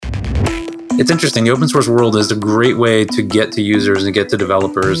It's interesting. The open source world is a great way to get to users and get to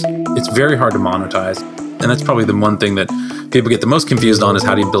developers. It's very hard to monetize. And that's probably the one thing that people get the most confused on is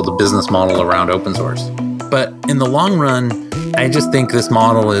how do you build a business model around open source? But in the long run, I just think this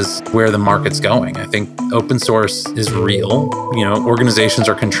model is where the market's going. I think open source is real. Organizations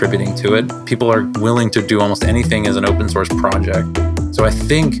are contributing to it. People are willing to do almost anything as an open source project. So I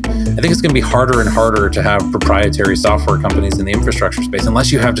think it's going to be harder and harder to have proprietary software companies in the infrastructure space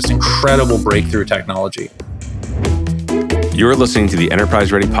unless you have just incredible breakthrough technology. You're listening to the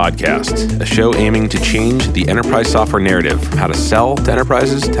EnterpriseReady podcast, a show aiming to change the enterprise software narrative from how to sell to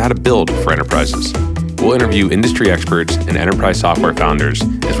enterprises to how to build for enterprises. We'll interview industry experts and enterprise software founders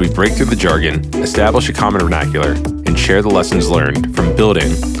as we break through the jargon, establish a common vernacular, and share the lessons learned from building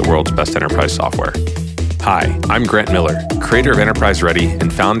the world's best enterprise software. Hi, I'm Grant Miller, creator of EnterpriseReady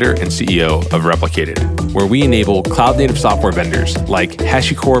and founder and CEO of Replicated, where we enable cloud-native software vendors like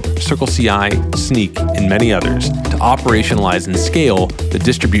HashiCorp, CircleCI, Sneak, and many others to operationalize and scale the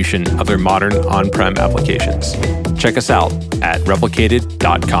distribution of their modern on-prem applications. Check us out at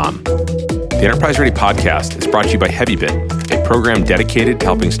replicated.com. The EnterpriseReady podcast is brought to you by HeavyBit, a program dedicated to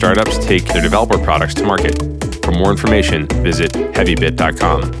helping startups take their developer products to market. For more information, visit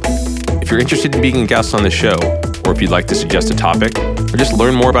heavybit.com. If you're interested in being a guest on the show, or if you'd like to suggest a topic, or just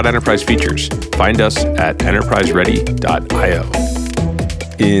learn more about enterprise features, find us at enterpriseready.io.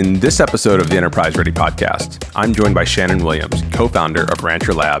 In this episode of the EnterpriseReady podcast, I'm joined by Shannon Williams, co-founder of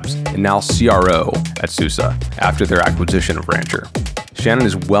Rancher Labs and now CRO at SUSE after their acquisition of Rancher. Shannon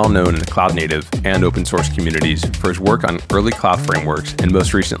is well known in the cloud-native and open source communities for his work on early cloud frameworks and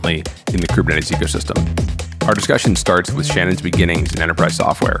most recently in the Kubernetes ecosystem. Our discussion starts with Shannon's beginnings in enterprise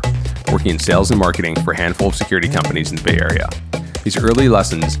software, working in sales and marketing for a handful of security companies in the Bay Area. These early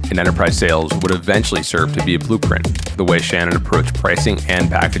lessons in enterprise sales would eventually serve to be a blueprint for the way Shannon approached pricing and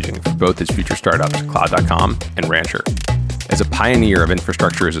packaging for both his future startups, Cloud.com and Rancher. As a pioneer of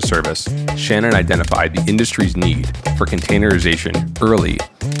infrastructure as a service, Shannon identified the industry's need for containerization early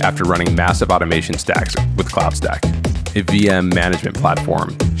after running massive automation stacks with CloudStack, a VM management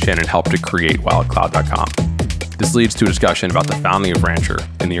platform Shannon helped to create while at Cloud.com. This leads to a discussion about the founding of Rancher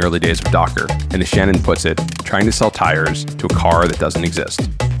in the early days of Docker, and as Shannon puts it, trying to sell tires to a car that doesn't exist.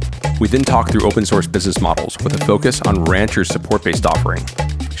 We then talk through open source business models with a focus on Rancher's support-based offering.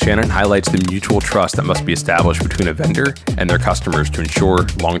 Shannon highlights the mutual trust that must be established between a vendor and their customers to ensure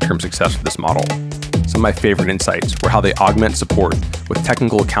long-term success of this model. Some of my favorite insights were how they augment support with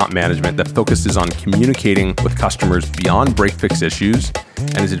technical account management that focuses on communicating with customers beyond break-fix issues,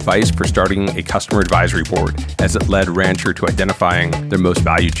 and his advice for starting a customer advisory board as it led Rancher to identifying their most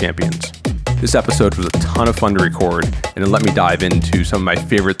valued champions. This episode was a ton of fun to record, and it let me dive into some of my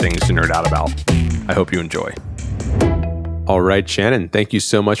favorite things to nerd out about. I hope you enjoy. All right, Shannon, thank you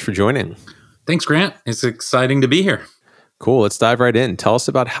so much for joining. Thanks, Grant. It's exciting to be here. Cool. Let's dive right in. Tell us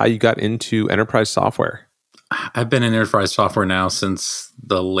about how you got into enterprise software. I've been in enterprise software now since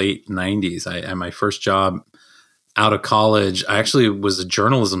the late 90s. My first job out of college, I actually was a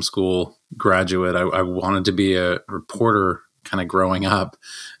journalism school graduate. I wanted to be a reporter kind of growing up.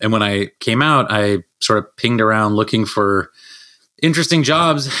 And when I came out, I sort of pinged around looking for interesting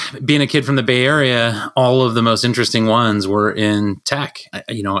jobs. Being a kid from the Bay Area, all of the most interesting ones were in tech.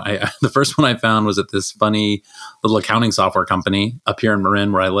 The first one I found was at this funny little accounting software company up here in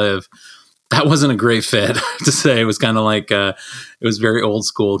Marin where I live. That wasn't a great fit to say. It was kind of like, it was very old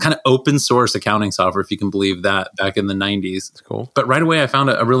school, kind of open source accounting software, if you can believe that, back in the 90s. That's cool. But right away, I found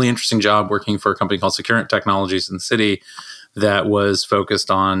a really interesting job working for a company called Securant Technologies in the city that was focused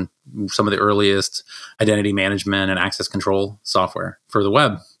on some of the earliest identity management and access control software for the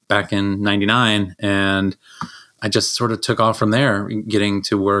web back in 99. And I just sort of took off from there, getting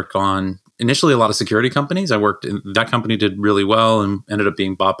to work on initially a lot of security companies. That company did really well and ended up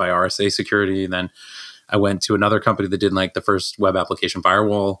being bought by RSA Security. Then I went to another company that did like the first web application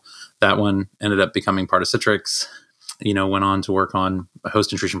firewall. That one ended up becoming part of Citrix. Went on to work on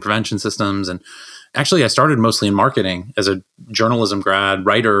host intrusion prevention systems. And actually, I started mostly in marketing as a journalism grad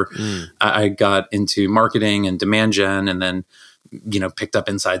writer. I got into marketing and demand gen, and then, picked up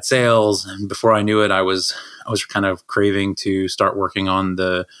inside sales. And before I knew it, I was kind of craving to start working on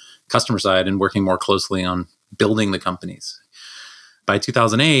the customer side and working more closely on building the companies. By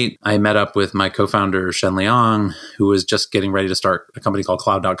 2008, I met up with my co-founder, Shen Liang, who was just getting ready to start a company called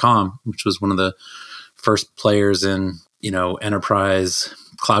Cloud.com, which was one of the first players in, enterprise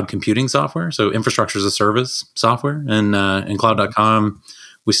cloud computing software. So infrastructure as a service software. And Cloud.com,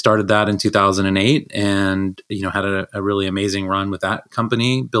 we started that in 2008 and, had a really amazing run with that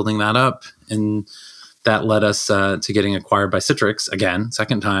company, building that up. And that led us to getting acquired by Citrix again,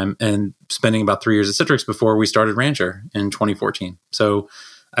 second time, and spending about 3 years at Citrix before we started Rancher in 2014. So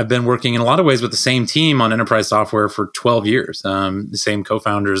I've been working in a lot of ways with the same team on enterprise software for 12 years. The same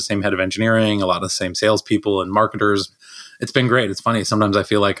co-founders, the same head of engineering, a lot of the same salespeople and marketers. It's been great. It's funny. Sometimes I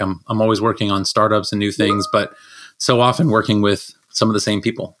feel like I'm always working on startups and new things, but so often working with some of the same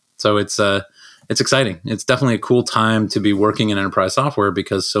people. So it's exciting. It's definitely a cool time to be working in enterprise software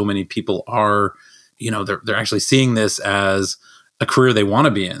because so many people are, they're actually seeing this as a career they want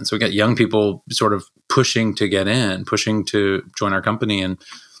to be in. So we got young people sort of pushing to get in, pushing to join our company. And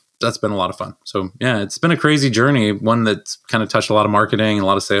that's been a lot of fun. So yeah, it's been a crazy journey, one that's kind of touched a lot of marketing and a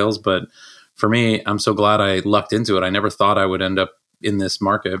lot of sales. But for me, I'm so glad I lucked into it. I never thought I would end up in this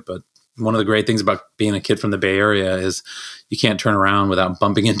market. But one of the great things about being a kid from the Bay Area is you can't turn around without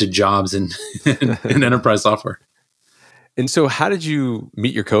bumping into jobs in enterprise software. And so how did you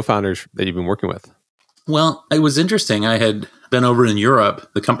meet your co-founders that you've been working with? Well, it was interesting. I had been over in Europe.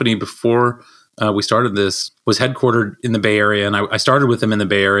 The company before we started this was headquartered in the Bay Area, and I started with them in the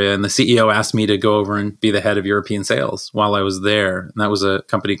Bay Area, and the CEO asked me to go over and be the head of European sales while I was there. And that was a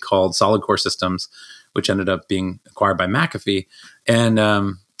company called Solid Core Systems, which ended up being acquired by McAfee. And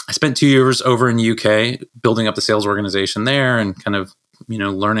I spent 2 years over in the UK building up the sales organization there and kind of,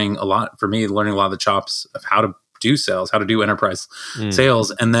 learning a lot of the chops of how to do sales, how to do enterprise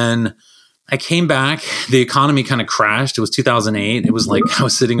sales. And then I came back, the economy kind of crashed. It was 2008. It was like I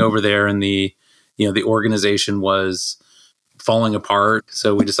was sitting over there and the organization was falling apart.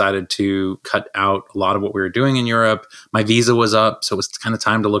 So we decided to cut out a lot of what we were doing in Europe. My visa was up, so it was kind of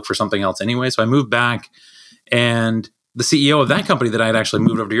time to look for something else anyway. So I moved back, and the CEO of that company that I had actually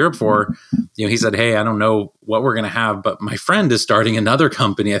moved over to Europe for, he said, "Hey, I don't know what we're going to have, but my friend is starting another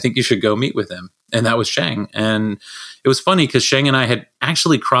company. I think you should go meet with him." And that was Sheng. And it was funny because Sheng and I had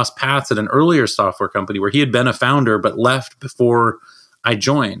actually crossed paths at an earlier software company where he had been a founder, but left before I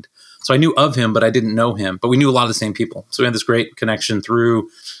joined. So I knew of him, but I didn't know him, but we knew a lot of the same people. So we had this great connection through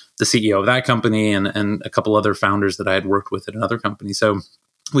the CEO of that company and a couple other founders that I had worked with at another company. So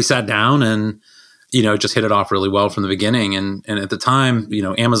we sat down and just hit it off really well from the beginning. And at the time,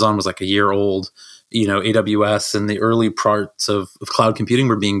 Amazon was like a year old, AWS and the early parts of cloud computing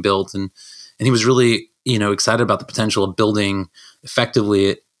were being built. And he was really, excited about the potential of building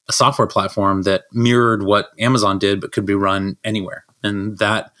effectively a software platform that mirrored what Amazon did, but could be run anywhere. And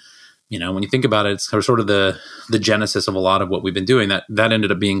that, when you think about it, it's sort of the genesis of a lot of what we've been doing. That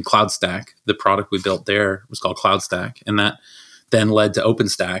ended up being CloudStack. The product we built there was called CloudStack. And that then led to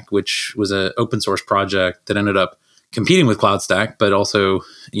OpenStack, which was an open source project that ended up competing with CloudStack, but also,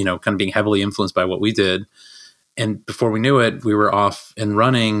 kind of being heavily influenced by what we did. And before we knew it, we were off and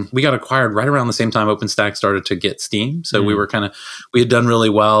running. We got acquired right around the same time OpenStack started to get steam. So we had done really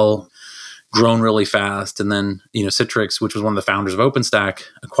well, grown really fast. And then, Citrix, which was one of the founders of OpenStack,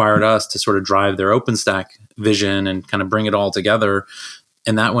 acquired us to sort of drive their OpenStack vision and kind of bring it all together.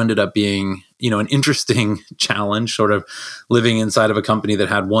 And that ended up being, an interesting challenge, sort of living inside of a company that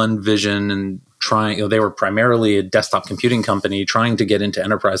had one vision and trying, they were primarily a desktop computing company trying to get into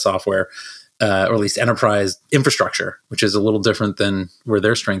enterprise software, or at least enterprise infrastructure, which is a little different than where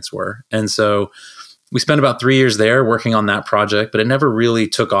their strengths were. And so we spent about 3 years there working on that project, but it never really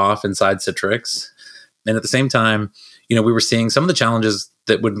took off inside Citrix. And at the same time, we were seeing some of the challenges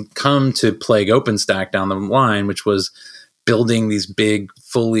that would come to plague OpenStack down the line, which was building these big,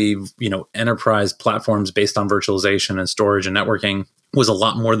 fully, enterprise platforms based on virtualization and storage and networking was a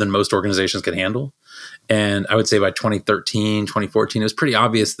lot more than most organizations could handle. And I would say by 2013, 2014, it was pretty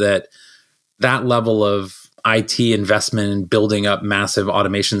obvious that level of IT investment in building up massive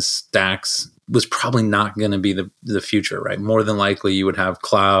automation stacks was probably not going to be the future, right? More than likely, you would have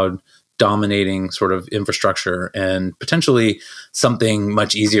cloud dominating sort of infrastructure and potentially something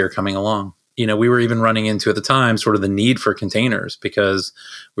much easier coming along. We were even running into at the time sort of the need for containers because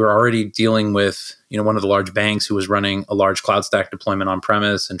we were already dealing with, one of the large banks who was running a large cloud stack deployment on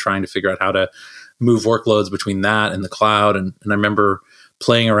premise and trying to figure out how to move workloads between that and the cloud. And I remember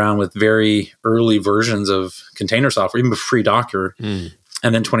playing around with very early versions of container software, even before Docker. And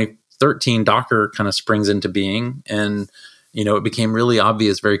then 2013, Docker kind of springs into being. And, it became really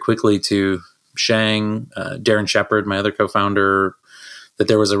obvious very quickly to Sheng, Darren Shepard, my other co-founder, that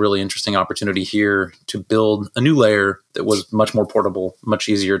there was a really interesting opportunity here to build a new layer that was much more portable, much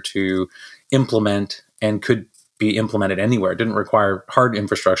easier to implement, and could be implemented anywhere. It didn't require hard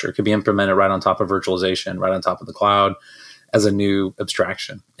infrastructure. It could be implemented right on top of virtualization, right on top of the cloud as a new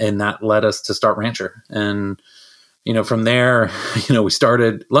abstraction. And that led us to start Rancher. And, from there, we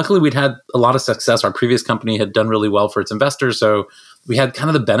started, luckily we'd had a lot of success. Our previous company had done really well for its investors. So we had kind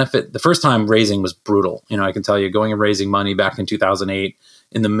of the benefit. The first time raising was brutal. I can tell you, going and raising money back in 2008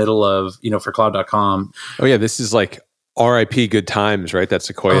 in the middle of, for cloud.com. Oh yeah. This is like RIP good times, right? That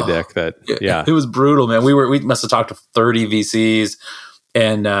Sequoia deck It was brutal, man. We must have talked to 30 VCs.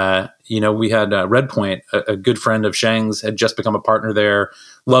 And, we had Redpoint, a good friend of Shang's, had just become a partner there,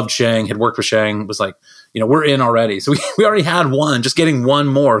 loved Shang, had worked with Shang, was like, we're in already. So we already had one, just getting one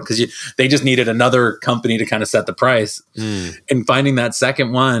more because they just needed another company to kind of set the price. And finding that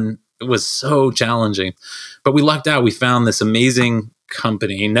second one was so challenging. But we lucked out. We found this amazing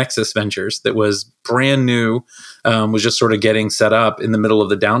company, Nexus Ventures, that was brand new, was just sort of getting set up in the middle of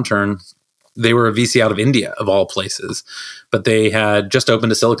the downturn. They were a VC out of India, of all places, but they had just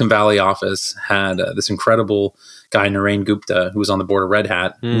opened a Silicon Valley office, had this incredible guy, Narain Gupta, who was on the board of Red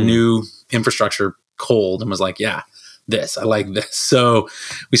Hat, knew infrastructure cold and was like, yeah, I like this. So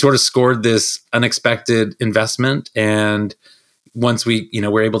we sort of scored this unexpected investment. And once we,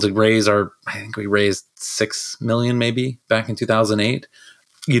 were able to raise I think we raised 6 million maybe back in 2008.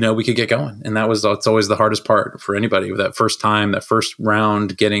 We could get going. And it's always the hardest part for anybody with that first time, that first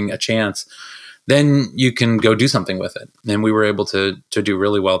round, getting a chance. Then you can go do something with it. And we were able to do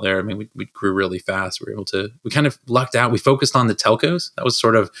really well there. I mean, we grew really fast. We kind of lucked out. We focused on the telcos. That was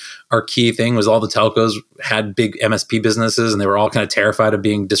sort of our key thing, was all the telcos had big MSP businesses and they were all kind of terrified of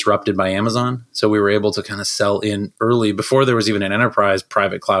being disrupted by Amazon. So we were able to kind of sell in early before there was even an enterprise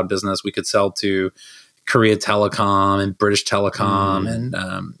private cloud business. We could sell to Korea Telecom and British Telecom, and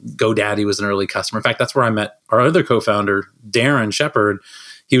GoDaddy was an early customer. In fact, that's where I met our other co-founder, Darren Shepard.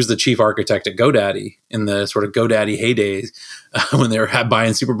 He was the chief architect at GoDaddy in the sort of GoDaddy heydays when they were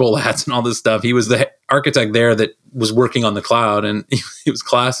buying Super Bowl ads and all this stuff. He was the architect there that was working on the cloud, and it was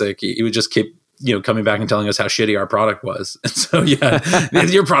classic. He would just keep coming back and telling us how shitty our product was. And so,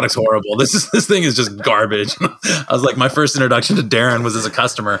 your product's horrible. This thing is just garbage. I was like, my first introduction to Darren was as a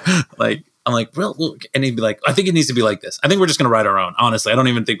customer. I'm like, well, look, and he'd be like, I think it needs to be like this. I think we're just going to write our own. Honestly, I don't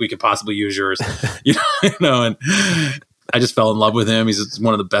even think we could possibly use yours. And I just fell in love with him. He's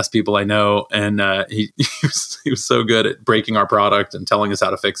one of the best people I know. And he was so good at breaking our product and telling us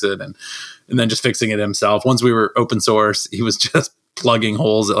how to fix it and then just fixing it himself. Once we were open source, he was just plugging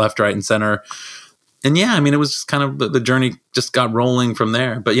holes at left, right, and center. And it was just kind of the journey just got rolling from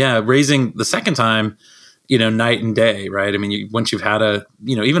there. But raising the second time, night and day, right? I mean, once you've had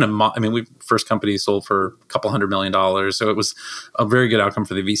we first company sold for a couple $100 million. So it was a very good outcome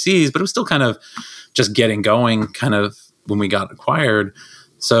for the VCs, but it was still kind of just getting going kind of when we got acquired.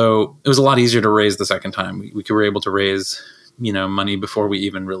 So it was a lot easier to raise the second time. We were able to raise, money before we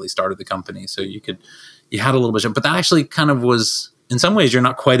even really started the company. So you had a little bit, but that actually kind of was, in some ways, you're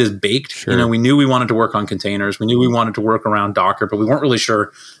not quite as baked. Sure. We knew we wanted to work on containers. We knew we wanted to work around Docker, but we weren't really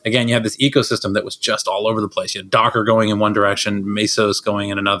sure. Again, you have this ecosystem that was just all over the place. You had Docker going in one direction, Mesos going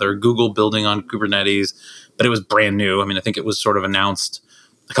in another, Google building on Kubernetes, but it was brand new. I mean, I think it was sort of announced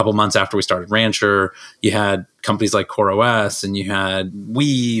a couple months after we started Rancher. You had companies like CoreOS, and you had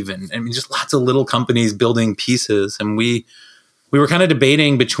Weave, and just lots of little companies building pieces. And we were kind of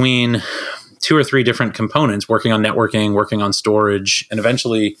debating between 2 or 3 different components, working on networking, working on storage. And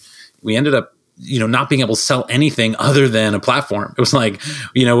eventually we ended up, not being able to sell anything other than a platform. It was like,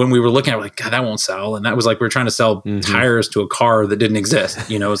 when we were looking at it, like, God, that won't sell. And that was like, we were trying to sell tires to a car that didn't exist.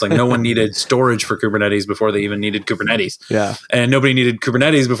 It was like, no one needed storage for Kubernetes before they even needed Kubernetes. Yeah. And nobody needed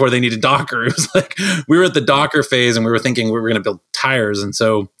Kubernetes before they needed Docker. It was like, we were at the Docker phase and we were thinking we were going to build tires. And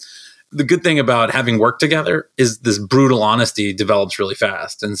so the good thing about having worked together is this brutal honesty develops really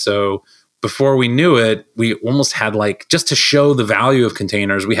fast. And so before we knew it, we almost had just to show the value of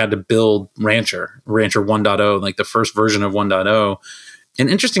containers, we had to build Rancher 1.0, like the first version of 1.0. And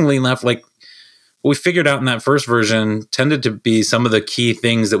interestingly enough, what we figured out in that first version tended to be some of the key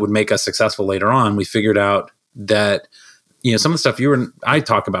things that would make us successful later on. We figured out that, some of the stuff you and I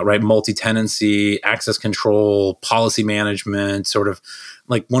talk about, right? Multi-tenancy, access control, policy management, sort of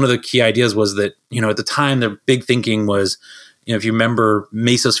one of the key ideas was that, at the time, the big thinking was, if you remember,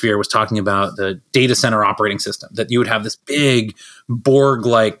 Mesosphere was talking about the data center operating system, that you would have this big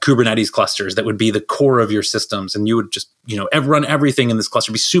Borg-like Kubernetes clusters that would be the core of your systems. And you would just, run everything in this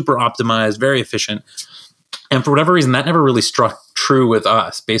cluster, be super optimized, very efficient. And for whatever reason, that never really struck true with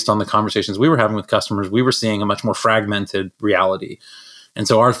us based on the conversations we were having with customers. We were seeing a much more fragmented reality. And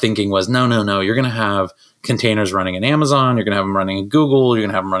so our thinking was, no, you're going to have containers running in Amazon, you're going to have them running in Google, you're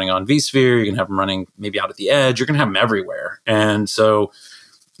going to have them running on vSphere, you're going to have them running maybe out at the edge, you're going to have them everywhere. And so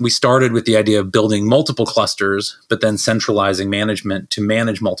we started with the idea of building multiple clusters, but then centralizing management to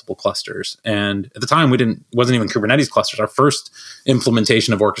manage multiple clusters. And at the time, it wasn't even Kubernetes clusters. Our first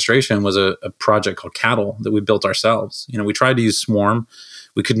implementation of orchestration was a project called Cattle that we built ourselves. We tried to use Swarm.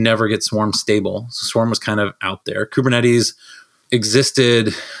 We could never get Swarm stable. So Swarm was kind of out there. Kubernetes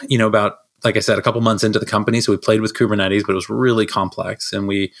existed, about, like I said, a couple months into the company. So we played with Kubernetes, but it was really complex. And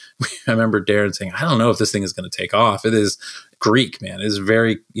I remember Darren saying, I don't know if this thing is going to take off. It is Greek, man. It is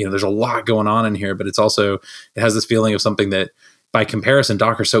very, there's a lot going on in here, but it has this feeling of something that by comparison,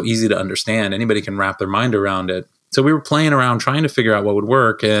 Docker is so easy to understand. Anybody can wrap their mind around it. So we were playing around trying to figure out what would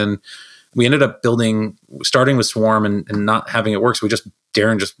work. And we ended up starting with Swarm and not having it work. So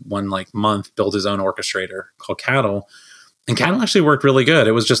Darren just one month built his own orchestrator called Cattle. And Cattle actually worked really good.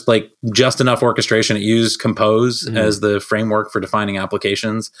 It was just enough orchestration. It used Compose as the framework for defining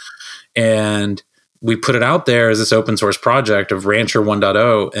applications. And we put it out there as this open source project of Rancher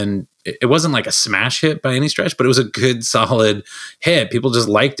 1.0. And it wasn't like a smash hit by any stretch, but it was a good, solid hit. People just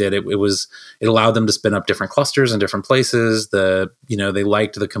liked it. It allowed them to spin up different clusters in different places. They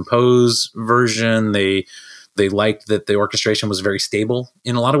liked the Compose version. They liked that the orchestration was very stable.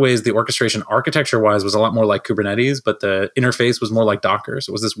 In a lot of ways, the orchestration architecture-wise was a lot more like Kubernetes, but the interface was more like Docker.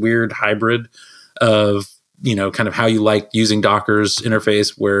 So it was this weird hybrid of, kind of how you like using Docker's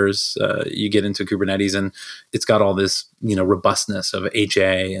interface, whereas you get into Kubernetes and it's got all this, robustness of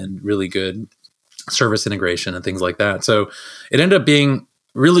HA and really good service integration and things like that. So it ended up being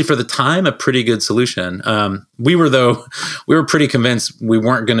really, for the time, a pretty good solution. We were pretty convinced we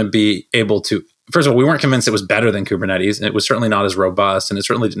weren't going to be able to. First of all, we weren't convinced it was better than Kubernetes, and it was certainly not as robust, and it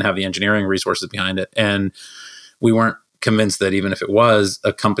certainly didn't have the engineering resources behind it. And we weren't convinced that even if it was,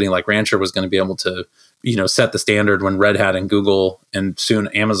 a company like Rancher was going to be able to, set the standard when Red Hat and Google and soon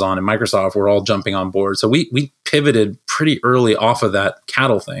Amazon and Microsoft were all jumping on board. So we pivoted pretty early off of that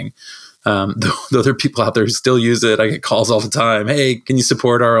Cattle thing. Though there are people out there who still use it. I get calls all the time. Hey, can you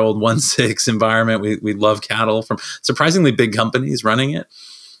support our old 1.6 environment? We love Cattle, from surprisingly big companies running it.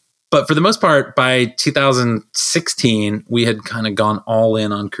 But for the most part, by 2016, we had kind of gone all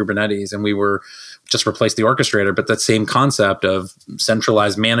in on Kubernetes, and we were just replaced the orchestrator. But that same concept of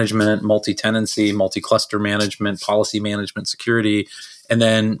centralized management, multi-tenancy, multi-cluster management, policy management, security. And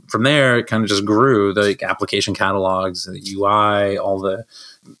then from there, it kind of just grew. The application catalogs, the UI, all the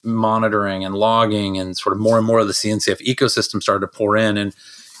monitoring and logging, and sort of more and more of the CNCF ecosystem started to pour in.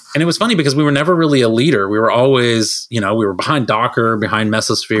 And it was funny because we were never really a leader. We were always, we were behind Docker, behind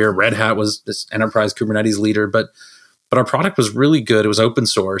Mesosphere. Red Hat was this enterprise Kubernetes leader, but our product was really good. It was open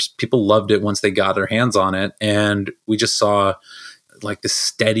source. People loved it once they got their hands on it. And we just saw this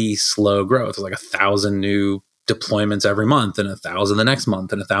steady, slow growth. It was 1,000 new deployments every month, and 1,000 the next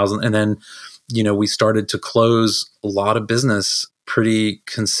month, and 1,000. And then, we started to close a lot of business pretty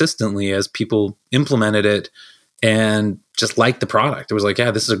consistently as people implemented it and just liked the product. It was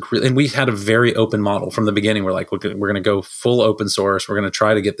this is and we had a very open model from the beginning. We're we're going to go full open source. We're going to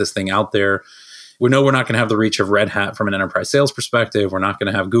try to get this thing out there. We know we're not going to have the reach of Red Hat from an enterprise sales perspective. We're not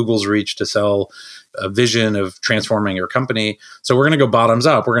going to have Google's reach to sell a vision of transforming your company. So we're going to go bottoms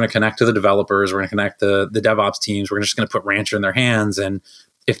up. We're going to connect to the developers. We're going to connect the DevOps teams. We're just going to put Rancher in their hands. And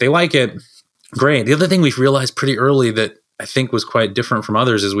if they like it, great. The other thing we've realized pretty early that I think was quite different from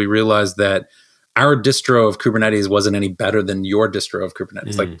others is we realized that our distro of Kubernetes wasn't any better than your distro of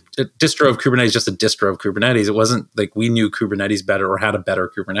Kubernetes. A distro of Kubernetes is just a distro of Kubernetes. It wasn't we knew Kubernetes better or had a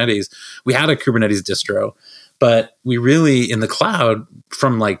better Kubernetes. We had a Kubernetes distro, but we really, in the cloud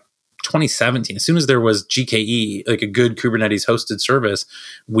from 2017, as soon as there was GKE, a good Kubernetes hosted service,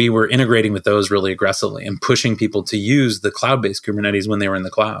 we were integrating with those really aggressively and pushing people to use the cloud-based Kubernetes when they were in the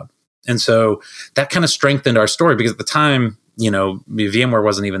cloud. And so that kind of strengthened our story because at the time, VMware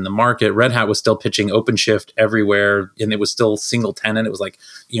wasn't even in the market. Red Hat was still pitching OpenShift everywhere, and it was still single tenant. It was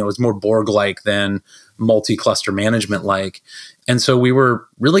it was more Borg-like than multi-cluster management-like. And so we were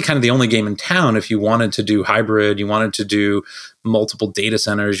really kind of the only game in town. If you wanted to do hybrid, you wanted to do multiple data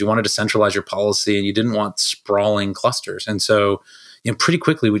centers, you wanted to centralize your policy, and you didn't want sprawling clusters. And so pretty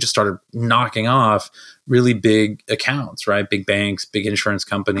quickly, we just started knocking off really big accounts, right? Big banks, big insurance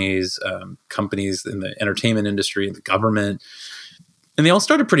companies, companies in the entertainment industry, the government. And they all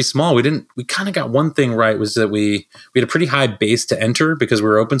started pretty small. We kind of got one thing right, was that we had a pretty high base to enter because we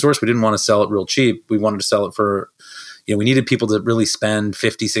were open source. We didn't want to sell it real cheap. We wanted to sell it for, we needed people to really spend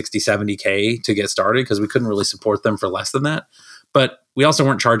 50, 60, 70K to get started because we couldn't really support them for less than that. But we also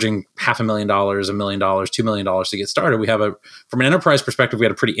weren't charging $500,000, $1 million, $2 million to get started. From an enterprise perspective, we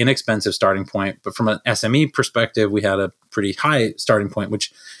had a pretty inexpensive starting point, but from an SME perspective, we had a pretty high starting point,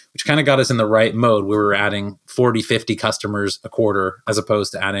 which kind of got us in the right mode. We were adding 40, 50 customers a quarter, as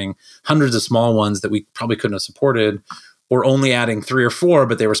opposed to adding hundreds of small ones that we probably couldn't have supported, or only adding 3 or 4,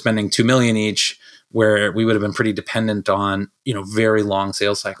 but they were spending $2 million each, where we would have been pretty dependent on, very long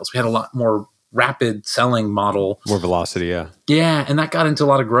sales cycles. We had a lot more rapid selling model. More velocity, yeah. Yeah, and that got into a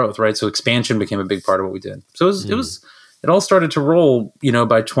lot of growth, right? So expansion became a big part of what we did. So it all started to roll,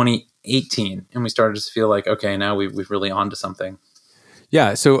 by 2018, and we started to feel like, okay, now we've really onto something.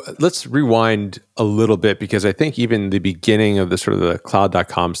 Yeah, so let's rewind a little bit, because I think even the beginning of the sort of the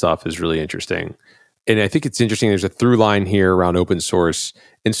cloud.com stuff is really interesting. And I think it's interesting, there's a through line here around open source.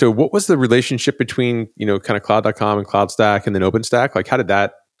 And so what was the relationship between, kind of cloud.com and CloudStack and then OpenStack? Like, how did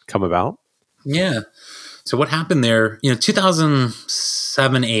that come about? Yeah. So what happened there,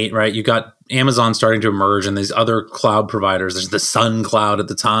 2007, 8, right? You got Amazon starting to emerge and these other cloud providers. There's the Sun Cloud at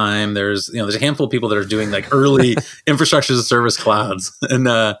the time. There's a handful of people that are doing like early infrastructure as a service clouds. And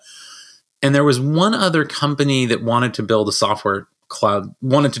there was one other company that wanted to build a software cloud,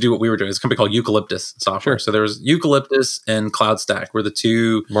 wanted to do what we were doing. It's a company called Eucalyptus Software. Sure. So there was Eucalyptus and CloudStack were the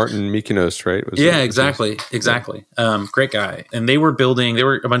two. Martin Mykonos, right? Exactly. Great guy. And they were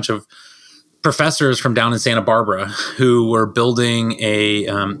a bunch of professors from down in Santa Barbara who were building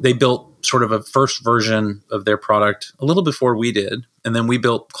they built sort of a first version of their product a little before we did. And then we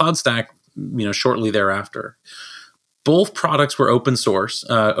built CloudStack, shortly thereafter. Both products were open source.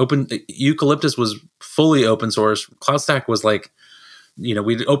 Eucalyptus was fully open source. CloudStack was like,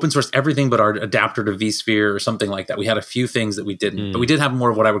 we open sourced everything but our adapter to vSphere or something like that. We had a few things that we didn't, but we did have more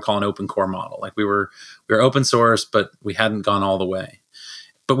of what I would call an open core model. Like we were open source, but we hadn't gone all the way.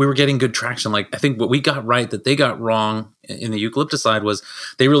 But we were getting good traction. Like I think what we got right that they got wrong in the Eucalyptus side was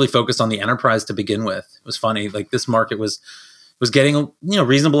they really focused on the enterprise to begin with. It was funny. Like this market was getting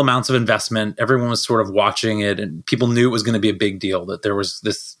reasonable amounts of investment. Everyone was sort of watching it, and people knew it was going to be a big deal. That there was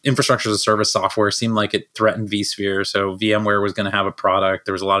this infrastructure as a service software seemed like it threatened vSphere. So VMware was going to have a product.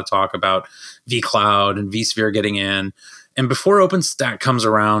 There was a lot of talk about vCloud and vSphere getting in. And before OpenStack comes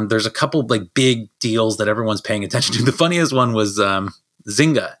around, there's a couple like big deals that everyone's paying attention to. The funniest one was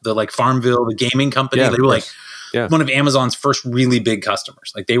Zynga, the like Farmville, the gaming company. They were like one of Amazon's first really big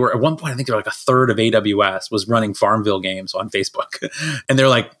customers. Like they were at one point, I think they were like a third of AWS was running Farmville games on Facebook. And they're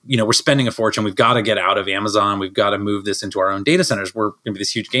like, we're spending a fortune. We've got to get out of Amazon. We've got to move this into our own data centers. We're going to be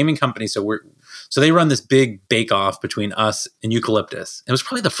this huge gaming company. So they run this big bake off between us and Eucalyptus. It was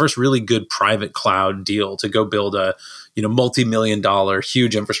probably the first really good private cloud deal to go build a, multi-million-dollar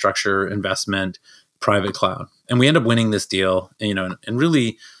huge infrastructure investment private cloud. And we end up winning this deal, and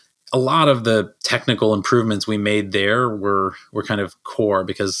really a lot of the technical improvements we made there were kind of core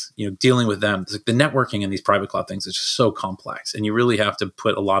because, dealing with them, the networking in these private cloud things is just so complex and you really have to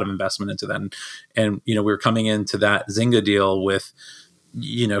put a lot of investment into that. And we were coming into that Zynga deal with,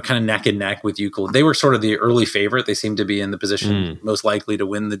 kind of neck and neck with Euclid. They were sort of the early favorite. They seemed to be in the position most likely to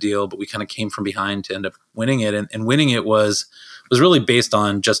win the deal, but we kind of came from behind to end up winning it. And winning it was really based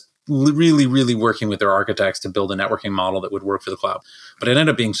on just really, really working with their architects to build a networking model that would work for the cloud. But it ended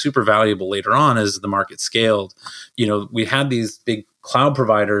up being super valuable later on as the market scaled. We had these big cloud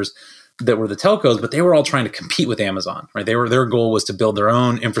providers that were the telcos, but they were all trying to compete with Amazon, right? Their goal was to build their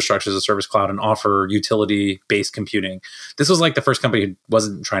own infrastructure as a service cloud and offer utility-based computing. This was like the first company who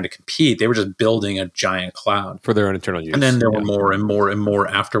wasn't trying to compete. They were just building a giant cloud for their own internal use. And then there were more and more and more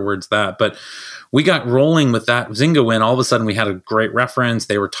afterwards that. But we got rolling with that Zynga win. All of a sudden, we had a great reference.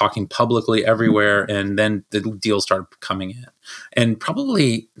 They were talking publicly everywhere, and then the deals started coming in. And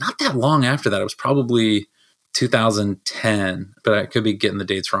probably not that long after that, it was probably 2010, but I could be getting the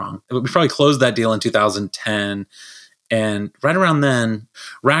dates wrong. We probably closed that deal in 2010. And right around then,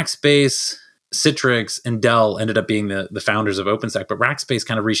 Rackspace, Citrix, and Dell ended up being the founders of OpenStack. But Rackspace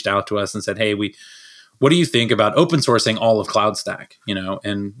kind of reached out to us and said, hey, what do you think about open sourcing all of CloudStack?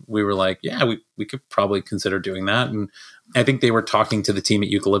 And we were like, yeah, we could probably consider doing that. And I think they were talking to the team at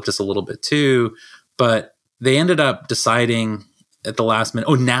Eucalyptus a little bit too, but they ended up deciding at the last minute.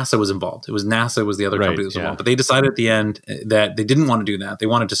 Oh, NASA was involved. NASA was the other company that was involved. But they decided at the end that they didn't want to do that. They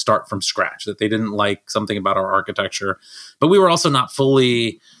wanted to start from scratch, that they didn't like something about our architecture. But we were also not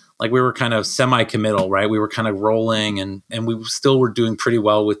fully, like we were kind of semi-committal, right? We were kind of rolling and we still were doing pretty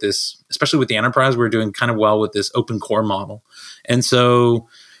well with this, especially with the enterprise, we were doing kind of well with this open core model. And so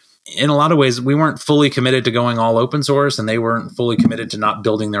in a lot of ways, we weren't fully committed to going all open source and they weren't fully committed to not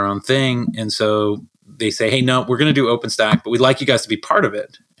building their own thing. And so they say, hey, no, we're going to do OpenStack, but we'd like you guys to be part of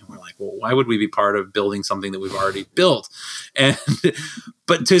it. And we're like, well, why would we be part of building something that we've already built? And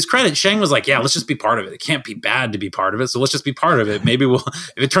but to his credit, Sheng was like, yeah, let's just be part of it. It can't be bad to be part of it. So let's just be part of it. Maybe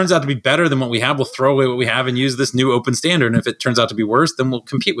if it turns out to be better than what we have, we'll throw away what we have and use this new open standard. And if it turns out to be worse, then we'll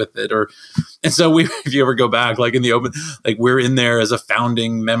compete with it. And so if you ever go back, like in the open, like we're in there as a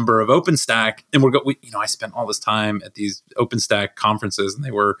founding member of OpenStack, and I spent all this time at these OpenStack conferences, and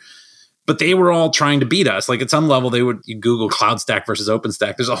they were all trying to beat us. Like at some level, you Google CloudStack versus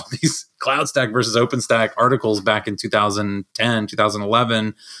OpenStack. There's all these CloudStack versus OpenStack articles back in 2010,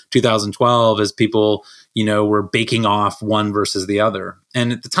 2011, 2012, as people, were baking off one versus the other.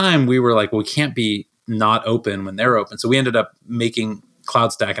 And at the time we were like, well, we can't be not open when they're open. So we ended up making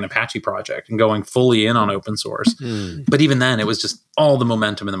CloudStack an Apache project and going fully in on open source. But even then, it was just all the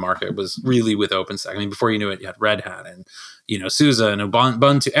momentum in the market was really with OpenStack. I mean, before you knew it, you had Red Hat and, SUSE and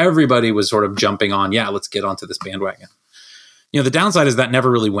Ubuntu. Everybody was sort of jumping on, let's get onto this bandwagon. The downside is that never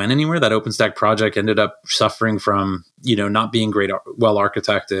really went anywhere. That OpenStack project ended up suffering from, not being well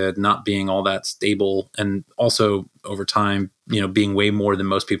architected, not being all that stable, and also over time, being way more than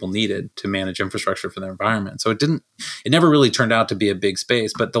most people needed to manage infrastructure for their environment. So it never really turned out to be a big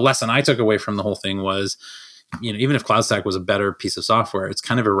space. But the lesson I took away from the whole thing was, even if CloudStack was a better piece of software, it's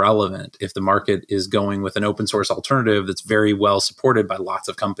kind of irrelevant if the market is going with an open source alternative that's very well supported by lots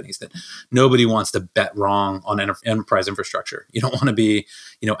of companies. That nobody wants to bet wrong on enterprise infrastructure. You don't want to be,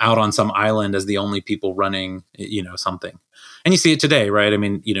 out on some island as the only people running, something. And you see it today, right? I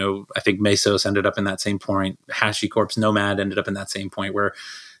mean, I think Mesos ended up in that same point. HashiCorp's Nomad ended up in that same point where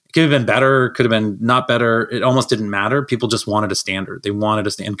it could have been better, could have been not better. It almost didn't matter. People just wanted a standard. They wanted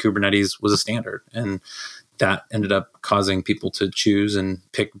a standard. Kubernetes was a standard. And that ended up causing people to choose and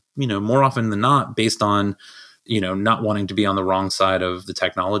pick, more often than not, based on, not wanting to be on the wrong side of the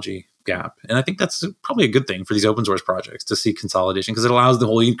technology gap. And I think that's probably a good thing for these open source projects to see consolidation, because it allows the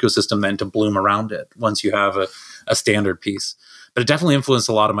whole ecosystem then to bloom around it once you have a standard piece. But it definitely influenced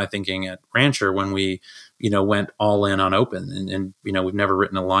a lot of my thinking at Rancher when we, went all in on open. And we've never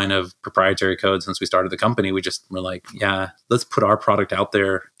written a line of proprietary code since we started the company. We just were like, let's put our product out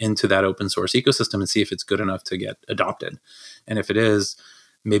there into that open source ecosystem and see if it's good enough to get adopted. And if it is,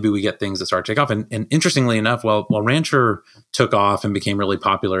 maybe we get things that start to take off. And interestingly enough, while Rancher took off and became really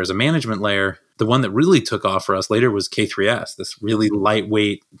popular as a management layer, the one that really took off for us later was K3S, this really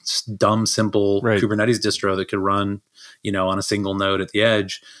lightweight, dumb, simple Kubernetes distro that could run, on a single node at the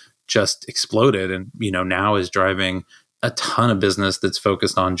edge, just exploded. And, now is driving a ton of business that's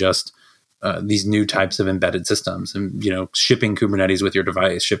focused on just these new types of embedded systems and, shipping Kubernetes with your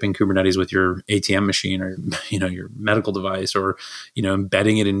device, shipping Kubernetes with your ATM machine or, your medical device, or,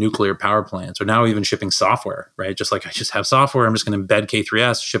 embedding it in nuclear power plants, or now even shipping software, right? Just like I just have software, I'm just going to embed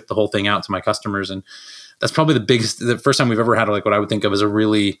K3S, ship the whole thing out to my customers. And that's probably the first time we've ever had like what I would think of as a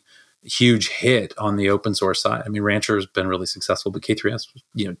really huge hit on the open source side. I mean, Rancher has been really successful, but K3S,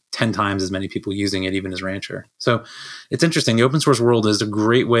 10 times as many people using it, even as Rancher. So it's interesting. The open source world is a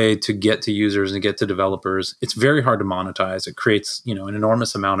great way to get to users and get to developers. It's very hard to monetize. It creates, an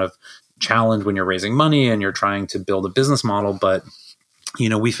enormous amount of challenge when you're raising money and you're trying to build a business model. But,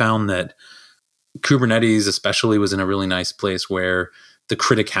 we found that Kubernetes especially was in a really nice place where the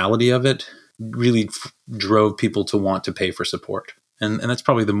criticality of it really drove people to want to pay for support. And that's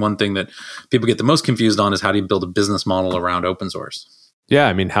probably the one thing that people get the most confused on, is how do you build a business model around open source? Yeah,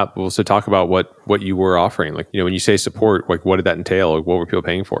 I mean, so talk about what you were offering. Like, when you say support, like what did that entail? Like, what were people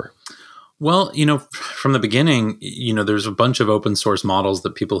paying for? Well, from the beginning, there's a bunch of open source models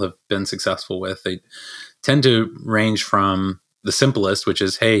that people have been successful with. They tend to range from the simplest, which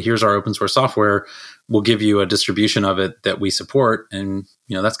is, hey, here's our open source software. We'll give you a distribution of it that we support. And,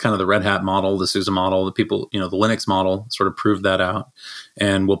 that's kind of the Red Hat model, the SUSE model, the people, the Linux model sort of proved that out.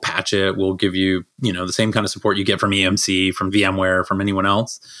 And we'll patch it. We'll give you, the same kind of support you get from EMC, from VMware, from anyone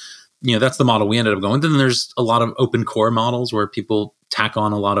else. That's the model we ended up going. Then there's a lot of open core models where people tack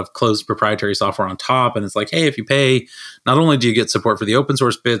on a lot of closed proprietary software on top. And it's like, hey, if you pay, not only do you get support for the open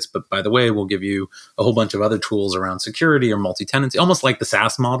source bits, but by the way, we'll give you a whole bunch of other tools around security or multi-tenancy, almost like the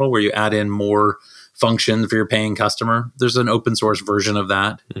SaaS model where you add in more functions for your paying customer. There's an open source version of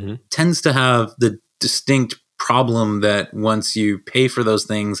that. Mm-hmm. Tends to have the distinct problem that once you pay for those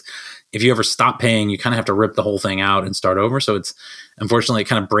things, if you ever stop paying, you kind of have to rip the whole thing out and start over. So it's, unfortunately, it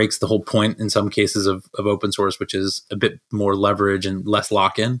kind of breaks the whole point in some cases of open source, which is a bit more leverage and less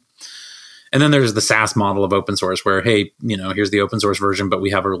lock-in. And then there's the SaaS model of open source where, hey, here's the open source version, but we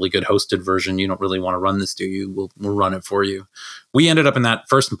have a really good hosted version. You don't really want to run this, do you? We'll run it for you. We ended up in that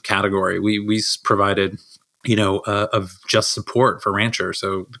first category. We provided of just support for Rancher.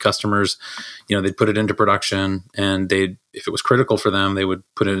 So the customers, they'd put it into production, and if it was critical for them, they would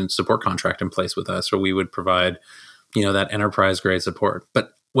put a support contract in place with us, or we would provide, that enterprise grade support.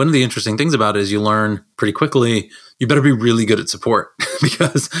 But one of the interesting things about it is you learn pretty quickly, you better be really good at support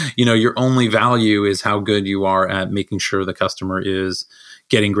because, your only value is how good you are at making sure the customer is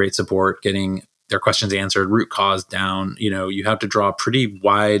getting great support, getting their questions answered, root cause down. You have to draw a pretty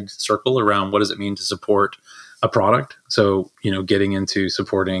wide circle around what does it mean to support a product. So, getting into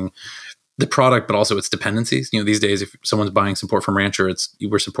supporting the product, but also its dependencies. These days, if someone's buying support from Rancher,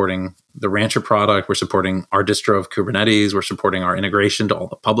 we're supporting the Rancher product, we're supporting our distro of Kubernetes, we're supporting our integration to all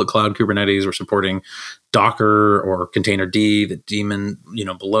the public cloud Kubernetes, we're supporting Docker or Containerd, the daemon,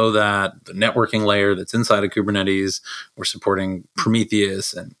 below that, the networking layer that's inside of Kubernetes. We're supporting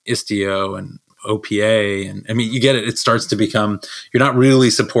Prometheus and Istio and OPA. And you get it. It starts to become, you're not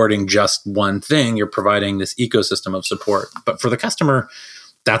really supporting just one thing. You're providing this ecosystem of support. But for the customer,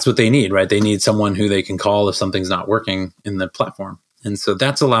 that's what they need, right? They need someone who they can call if something's not working in the platform. And so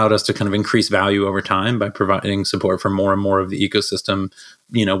that's allowed us to kind of increase value over time by providing support for more and more of the ecosystem,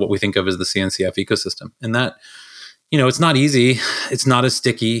 what we think of as the CNCF ecosystem. And that, it's not easy. It's not as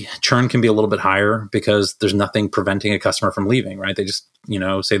sticky. Churn can be a little bit higher because there's nothing preventing a customer from leaving, right? They just,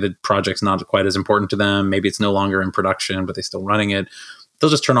 say the project's not quite as important to them. Maybe it's no longer in production, but they're still running it. They'll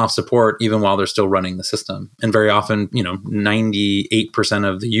just turn off support even while they're still running the system. And very often, 98%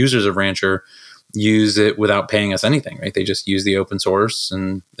 of the users of Rancher use it without paying us anything, right? They just use the open source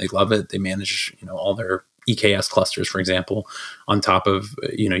and they love it. They manage, all their EKS clusters, for example, on top of,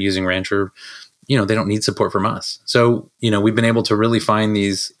 using Rancher. They don't need support from us. So, we've been able to really find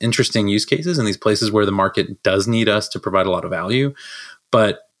these interesting use cases in these places where the market does need us to provide a lot of value,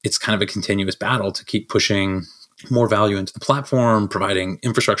 but it's kind of a continuous battle to keep pushing more value into the platform, providing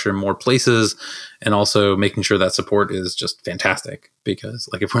infrastructure in more places, and also making sure that support is just fantastic. Because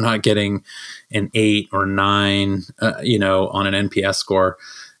if we're not getting an 8 or 9, on an NPS score,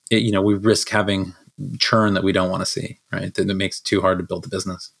 we risk having churn that we don't want to see, right? That makes it too hard to build the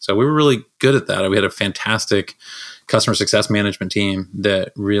business. So we were really good at that. We had a fantastic customer success management team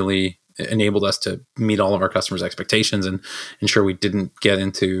that really enabled us to meet all of our customers' expectations and ensure we didn't get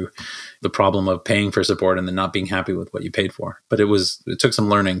into the problem of paying for support and then not being happy with what you paid for. But it took some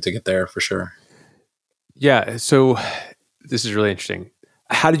learning to get there for sure. Yeah. So this is really interesting.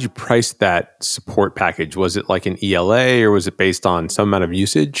 How did you price that support package? Was it like an ELA or was it based on some amount of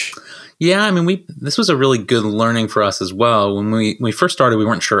usage? Yeah, this was a really good learning for us as well. When we first started, we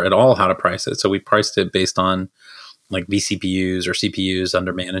weren't sure at all how to price it. So we priced it based on like vCPUs or CPUs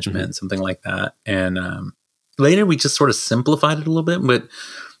under management, something like that. And later we just sort of simplified it a little bit. But,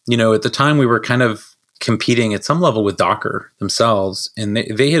 at the time we were kind of competing at some level with Docker themselves. And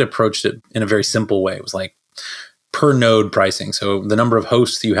they had approached it in a very simple way. It was like per node pricing. So the number of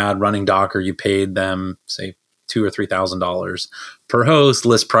hosts you had running Docker, you paid them, say, $2,000 or $3,000 per host,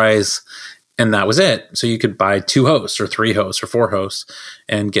 list price. And that was it. So you could buy 2 hosts or 3 hosts or 4 hosts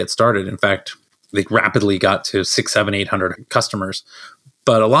and get started. In fact, they rapidly got to 600, 700, 800 customers,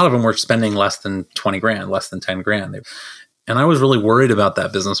 but a lot of them were spending less than 20 grand, less than 10 grand. And I was really worried about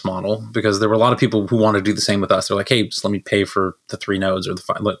that business model because there were a lot of people who want to do the same with us. They're like, hey, just let me pay for the 3 nodes or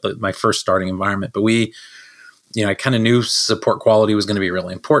my first starting environment. But I kind of knew support quality was going to be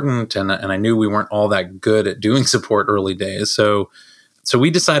really important. And I knew we weren't all that good at doing support early days. So we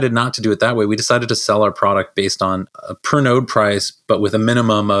decided not to do it that way. We decided to sell our product based on a per node price, but with a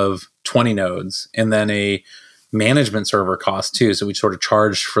minimum of 20 nodes and then a management server cost too. So we sort of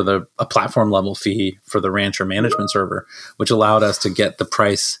charged for a platform level fee for the Rancher management server, which allowed us to get the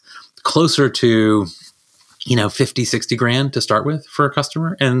price closer to, 50, 60 grand to start with for a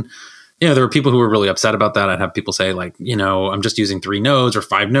customer. And, there were people who were really upset about that. I'd have people say like, I'm just using 3 nodes or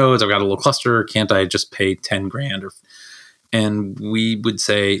 5 nodes. I've got a little cluster. Can't I just pay 10 grand? And we would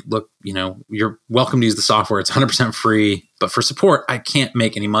say, look, you're welcome to use the software. It's 100% free. But for support, I can't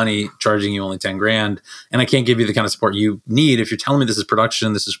make any money charging you only 10 grand. And I can't give you the kind of support you need. If you're telling me this is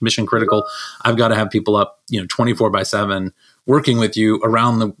production, this is mission critical, I've got to have people up, 24/7 working with you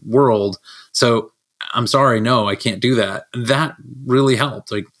around the world. So I'm sorry, no, I can't do that. That really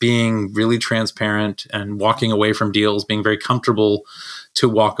helped, like being really transparent and walking away from deals, being very comfortable to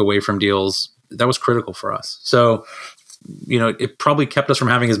walk away from deals. That was critical for us. So, it probably kept us from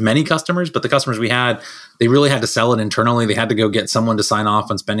having as many customers, but the customers we had, they really had to sell it internally. They had to go get someone to sign off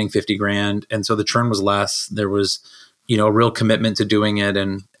on spending 50 grand. And so the churn was less. There was, a real commitment to doing it.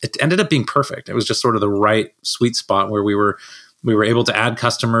 And it ended up being perfect. It was just sort of the right sweet spot where we were We were able to add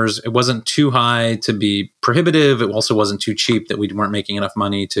customers. It wasn't too high to be prohibitive. It also wasn't too cheap that we weren't making enough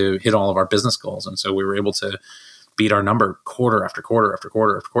money to hit all of our business goals. And so we were able to beat our number quarter after quarter after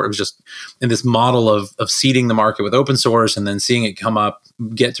quarter after quarter. It was just in this model of seeding the market with open source and then seeing it come up,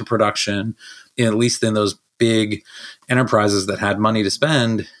 get to production, at least in those big enterprises that had money to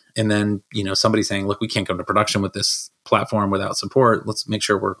spend. And then, somebody saying, look, we can't go to production with this platform without support. Let's make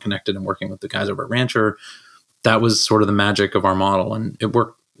sure we're connected and working with the guys over at Rancher. That was sort of the magic of our model. And it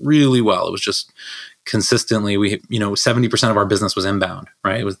worked really well. It was just consistently, 70% of our business was inbound,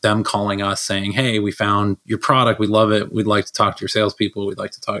 right? It was them calling us saying, hey, we found your product. We love it. We'd like to talk to your salespeople. We'd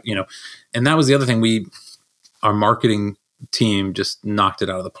like to talk, and that was the other thing. Our marketing team just knocked it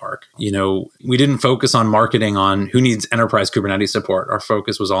out of the park. We didn't focus on marketing on who needs enterprise Kubernetes support. Our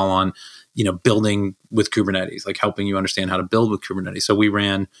focus was all on, building with Kubernetes, like helping you understand how to build with Kubernetes. So we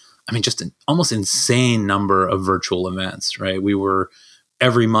ran, just an almost insane number of virtual events, right?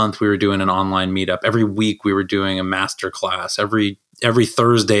 Every month we were doing an online meetup. Every week we were doing a master class. Every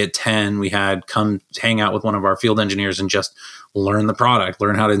Thursday at 10, we had come hang out with one of our field engineers and just learn the product,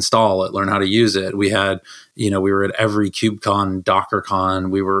 learn how to install it, learn how to use it. We had, we were at every KubeCon,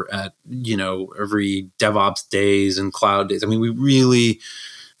 DockerCon. We were at, every DevOps days and cloud days.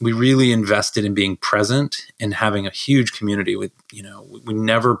 We really invested in being present and having a huge community with, we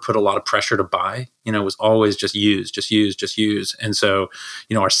never put a lot of pressure to buy, it was always just use. And so,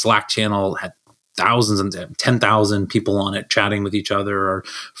 our Slack channel had thousands and 10,000 people on it chatting with each other. Our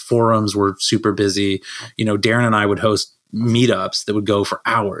forums were super busy. Darren and I would host meetups that would go for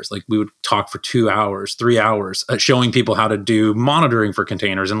hours. Like we would talk for 2 hours, 3 hours, showing people how to do monitoring for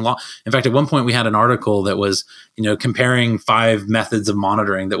containers. And in fact, at one point we had an article that was, comparing 5 methods of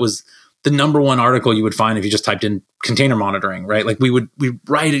monitoring. That was the number one article you would find if you just typed in container monitoring, right? Like we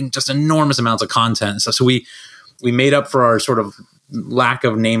write in just enormous amounts of content and stuff. So we made up for our sort of lack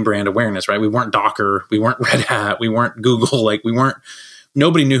of name brand awareness, right? We weren't Docker, we weren't Red Hat, we weren't Google,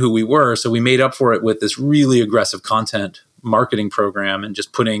 nobody knew who we were. So we made up for it with this really aggressive content marketing program and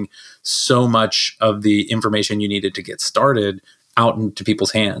just putting so much of the information you needed to get started out into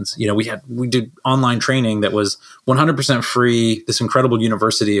people's hands. We did online training that was 100% free, this incredible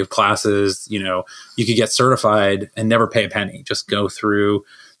university of classes. You could get certified and never pay a penny, just go through,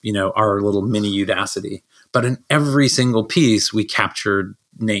 our little mini Udacity. But in every single piece, we captured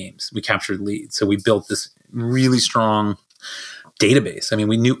names, we captured leads. So we built this really strong database.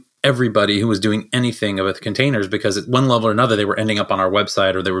 We knew everybody who was doing anything with containers because at one level or another, they were ending up on our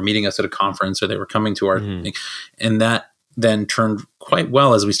website or they were meeting us at a conference or they were coming to our thing. And that then turned quite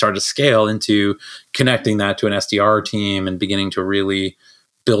well as we started to scale into connecting that to an SDR team and beginning to really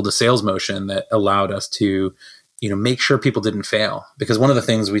build a sales motion that allowed us to, make sure people didn't fail. Because one of the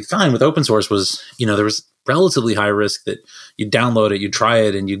things we find with open source was, there was relatively high risk that you'd download it, you'd try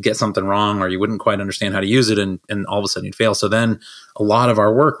it, and you'd get something wrong, or you wouldn't quite understand how to use it, and all of a sudden you'd fail. So then a lot of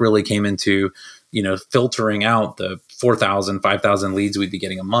our work really came into, filtering out the 4,000, 5,000 leads we'd be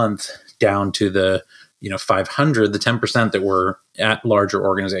getting a month down to the, 500, the 10% that were at larger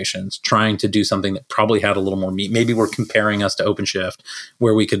organizations trying to do something that probably had a little more meat. Maybe we're comparing us to OpenShift,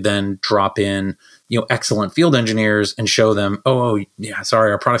 where we could then drop in, excellent field engineers and show them,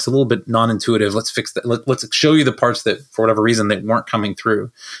 sorry, our product's a little bit non-intuitive. Let's fix that. Let's show you the parts that, for whatever reason, that weren't coming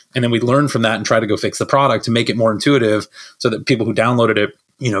through. And then we learn from that and try to go fix the product to make it more intuitive so that people who downloaded it,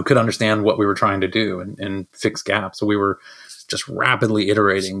 could understand what we were trying to do and fix gaps. So we were just rapidly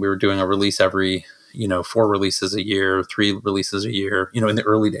iterating. We were doing a release every 4 releases a year, 3 releases a year, in the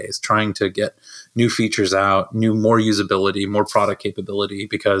early days, trying to get new features out, more usability, more product capability,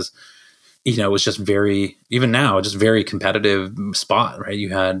 because, it was just even now, just very competitive spot, right? You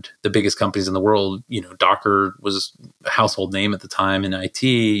had the biggest companies in the world, Docker was a household name at the time in IT.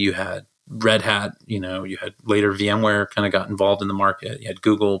 You had Red Hat, you had later VMware kind of got involved in the market. You had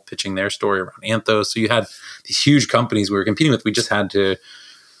Google pitching their story around Anthos. So you had these huge companies we were competing with. We just had to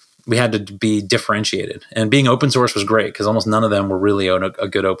be differentiated, and being open source was great because almost none of them were really a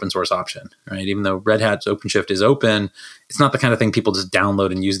good open source option, right? Even though Red Hat's OpenShift is open, it's not the kind of thing people just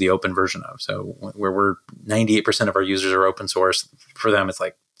download and use the open version of. So where we're 98% of our users are open source, for them, it's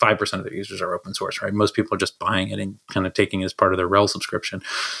like 5% of their users are open source, right? Most people are just buying it and kind of taking it as part of their RHEL subscription.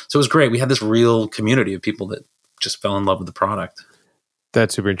 So it was great. We had this real community of people that just fell in love with the product.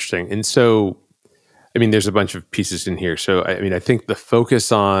 That's super interesting. And so, there's a bunch of pieces in here. So, I think the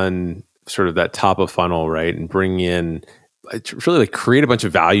focus on sort of that top of funnel, right? And bring in, really create a bunch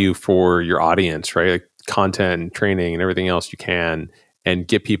of value for your audience, right? Like content and training and everything else you can, and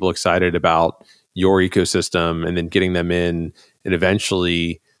get people excited about your ecosystem, and then getting them in, and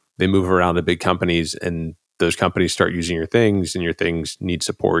eventually they move around to big companies and those companies start using your things and your things need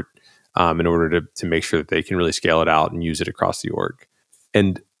support in order to make sure that they can really scale it out and use it across the org.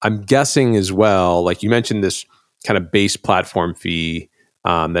 And I'm guessing as well, like you mentioned this kind of base platform fee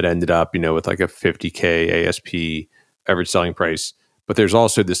that ended up, with like a 50K ASP, average selling price. But there's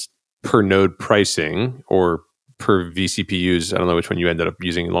also this per node pricing or per vCPUs. I don't know which one you ended up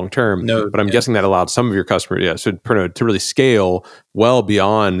using long term, but I'm guessing that allowed some of your customers, so per node to really scale well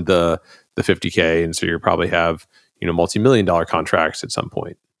beyond the 50K. And so you probably have, multi-million-dollar contracts at some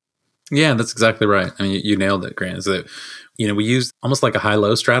point. Yeah, that's exactly right. I mean, you nailed it, Grant. Is that, we used almost like a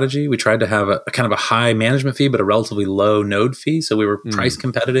high-low strategy. We tried to have a kind of a high management fee, but a relatively low node fee. So we were price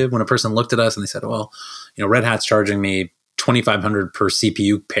competitive. When a person looked at us and they said, well, Red Hat's charging me $2,500 per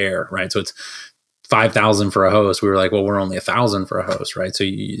CPU pair, right? So it's $5,000 for a host. We were like, well, we're only $1,000 for a host, right? So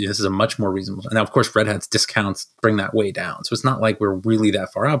this is a much more reasonable. Now, of course, Red Hat's discounts bring that way down. So it's not like we're really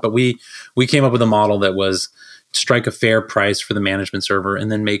that far out, but we came up with a model that was strike a fair price for the management server and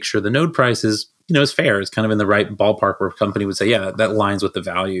then make sure the node price is fair. It's kind of in the right ballpark where a company would say, yeah, that aligns with the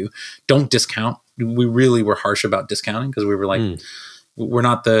value. Don't discount. We really were harsh about discounting because we were like, we're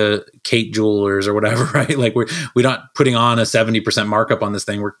not the Kate Jewelers or whatever, right? Like we're not putting on a 70% markup on this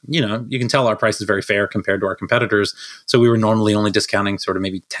thing. We're, you can tell our price is very fair compared to our competitors. So we were normally only discounting sort of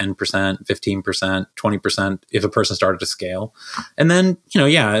maybe 10%, 15%, 20% if a person started to scale. And then,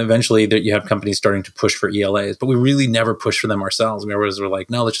 eventually that you have companies starting to push for ELAs, but we really never pushed for them ourselves. We always were like,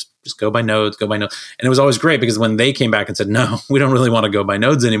 no, let's just go by nodes. And it was always great because when they came back and said, no, we don't really want to go by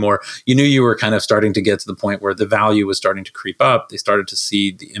nodes anymore, you knew you were kind of starting to get to the point where the value was starting to creep up. They started to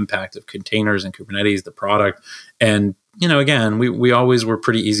see the impact of containers and Kubernetes, the product. And, again, we always were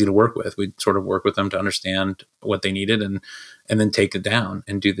pretty easy to work with. We'd sort of work with them to understand what they needed and then take it down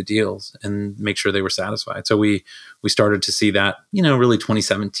and do the deals and make sure they were satisfied. So we started to see that, really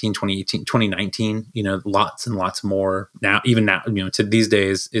 2017, 2018, 2019, lots and lots more now, even now, to these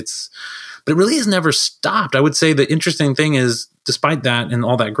days but it really has never stopped. I would say the interesting thing is despite that and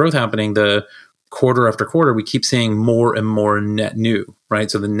all that growth happening, the quarter after quarter, we keep seeing more and more net new, right?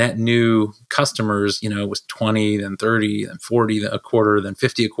 So the net new customers, was 20, then 30, then 40 a quarter, then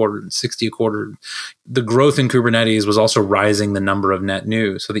 50 a quarter, then 60 a quarter. The growth in Kubernetes was also rising the number of net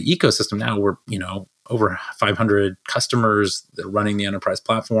new. So the ecosystem now, we're, over 500 customers that are running the enterprise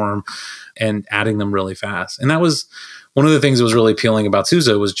platform and adding them really fast. And that was one of the things that was really appealing about SUSE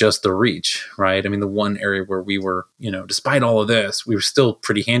was just the reach, right? I mean, the one area where we were, despite all of this, we were still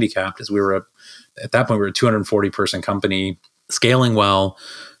pretty handicapped as we were at that point, we were a 240 person company scaling well,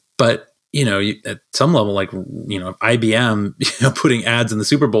 but at some level, like, IBM, putting ads in the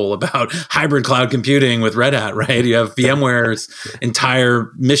Super Bowl about hybrid cloud computing with Red Hat, right? You have VMware's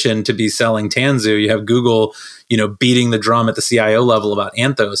entire mission to be selling Tanzu. You have Google, beating the drum at the CIO level about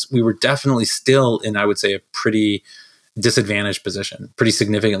Anthos. We were definitely still in, I would say, a pretty disadvantaged position, pretty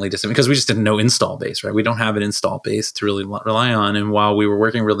significantly disadvantaged, because we just didn't know install base, right? We don't have an install base to really rely on. And while we were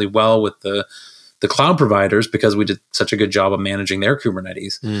working really well with the cloud providers because we did such a good job of managing their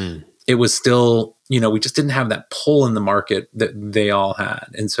Kubernetes, it was still, we just didn't have that pull in the market that they all had.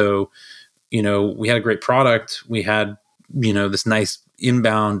 And so, we had a great product. We had, this nice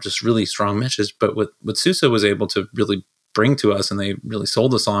inbound, just really strong message. But what SUSE was able to really bring to us and they really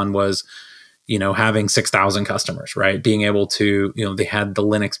sold us on was, having 6,000 customers, right? Being able to, they had the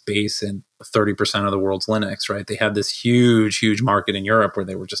Linux base in 30% of the world's Linux, right? They had this huge, huge market in Europe where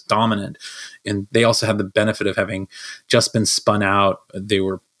they were just dominant. And they also had the benefit of having just been spun out. They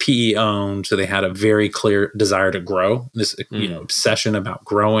were PE owned. So they had a very clear desire to grow, this, obsession about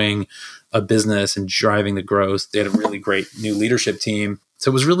growing a business and driving the growth. They had a really great new leadership team. So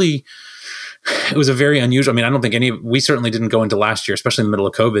it was a very unusual. I mean, I don't think we certainly didn't go into last year, especially in the middle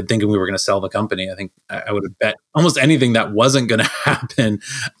of COVID, thinking we were going to sell the company. I think I would have bet almost anything that wasn't going to happen.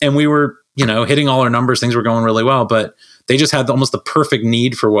 And we were, hitting all our numbers, things were going really well, but they just had almost the perfect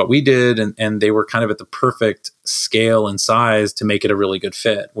need for what we did. And they were kind of at the perfect scale and size to make it a really good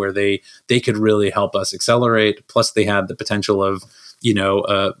fit where they could really help us accelerate. Plus they had the potential of,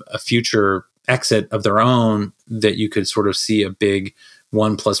 a future exit of their own that you could sort of see a big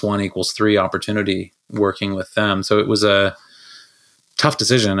 1 + 1 = 3 opportunity working with them. So it was a tough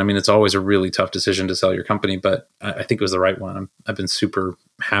decision. I mean, it's always a really tough decision to sell your company, but I think it was the right one. I've been super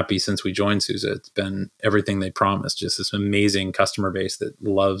happy since we joined SUSE. It's been everything they promised, just this amazing customer base that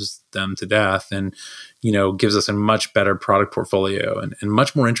loves them to death and, gives us a much better product portfolio and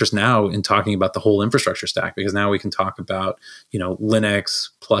much more interest now in talking about the whole infrastructure stack, because now we can talk about, Linux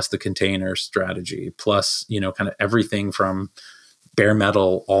plus the container strategy, plus, kind of everything from bare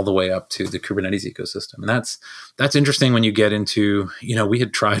metal all the way up to the Kubernetes ecosystem. And that's interesting when you get into, we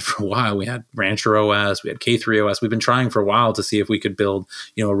had tried for a while. We had Rancher OS, we had K3 OS. We've been trying for a while to see if we could build,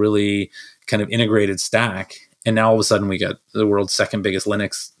 a really kind of integrated stack. And now all of a sudden we get the world's second biggest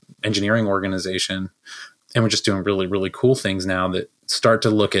Linux engineering organization. And we're just doing really, really cool things now that start to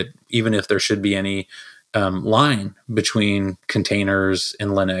look at, even if there should be any line between containers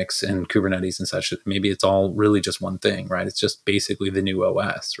and Linux and Kubernetes and such, maybe it's all really just one thing, right? It's just basically the new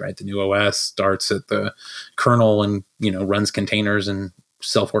OS, right? The new OS starts at the kernel and, runs containers and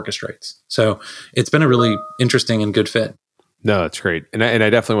self-orchestrates. So it's been a really interesting and good fit. No, that's great. And I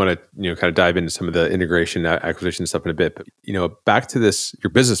definitely want to, kind of dive into some of the integration, acquisition stuff in a bit. But, back to this,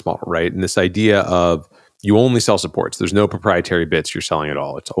 your business model, right? And this idea of you only sell supports. There's no proprietary bits you're selling at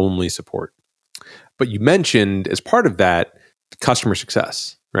all. It's only support. But you mentioned as part of that, customer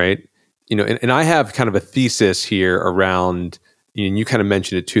success, right? And I have kind of a thesis here around, and you kind of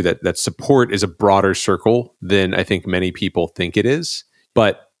mentioned it too, that support is a broader circle than I think many people think it is.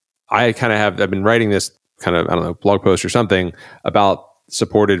 But I've been writing this kind of, blog post or something about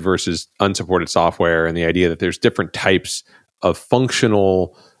supported versus unsupported software and the idea that there's different types of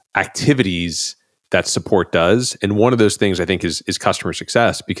functional activities that support does. And one of those things I think is customer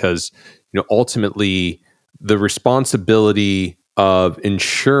success, because ultimately the responsibility of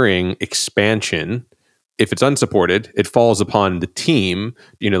ensuring expansion, if it's unsupported, it falls upon the team,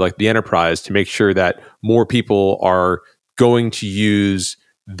 like the enterprise, to make sure that more people are going to use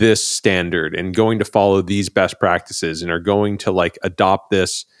this standard and going to follow these best practices and are going to adopt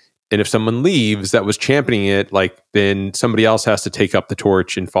this. And if someone leaves that was championing it, then somebody else has to take up the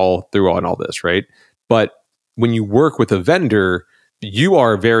torch and follow through on all this, right? But when you work with a vendor, you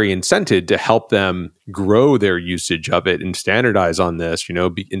are very incented to help them grow their usage of it and standardize on this,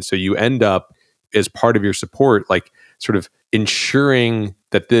 and so you end up, as part of your support, sort of ensuring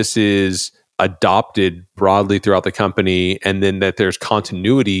that this is adopted broadly throughout the company, and then that there's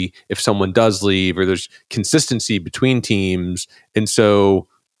continuity if someone does leave, or there's consistency between teams. And so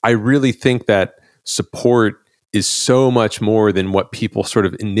I really think that support is so much more than what people sort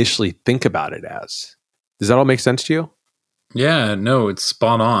of initially think about it as. Does that all make sense to you? Yeah, no, it's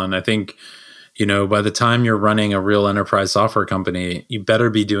spot on. I think, by the time you're running a real enterprise software company, you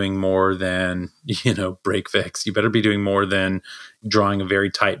better be doing more than, break fix. You better be doing more than drawing a very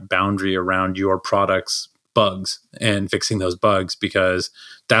tight boundary around your product's bugs and fixing those bugs, because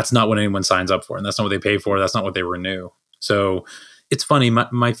that's not what anyone signs up for. And that's not what they pay for. That's not what they renew. So it's funny.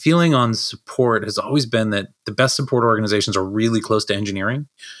 My feeling on support has always been that the best support organizations are really close to engineering,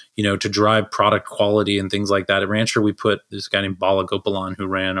 to drive product quality and things like that. At Rancher, we put this guy named Bala Gopalan, who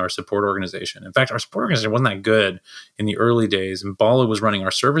ran our support organization. In fact, our support organization wasn't that good in the early days, and Bala was running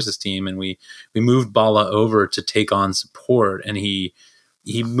our services team, and we moved Bala over to take on support, and he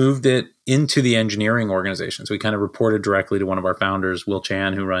moved it into the engineering organization. So we kind of reported directly to one of our founders, Will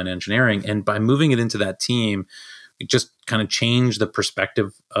Chan, who ran engineering. And by moving it into that team, it just kind of changed the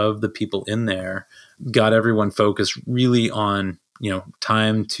perspective of the people in there, got everyone focused really on,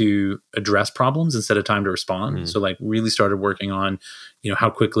 time to address problems instead of time to respond. Mm-hmm. So really started working on, how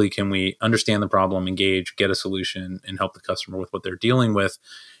quickly can we understand the problem, engage, get a solution, and help the customer with what they're dealing with.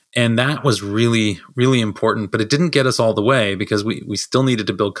 And that was really, really important, but it didn't get us all the way, because we still needed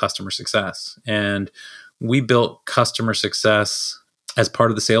to build customer success. And we built customer success as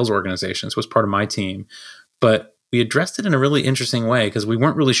part of the sales organization. So it was part of my team. But we addressed it in a really interesting way, because we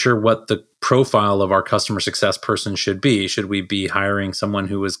weren't really sure what the profile of our customer success person should be. Should we be hiring someone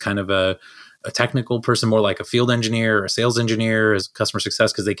who was kind of a technical person, more like a field engineer or a sales engineer as customer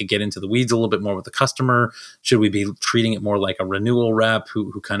success, because they could get into the weeds a little bit more with the customer? Should we be treating it more like a renewal rep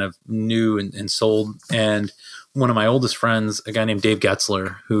who kind of knew and sold? And one of my oldest friends, a guy named Dave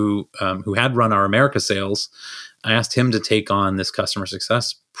Getzler, who had run our America sales, I asked him to take on this customer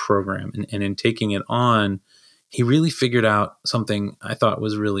success program. And in taking it on, he really figured out something I thought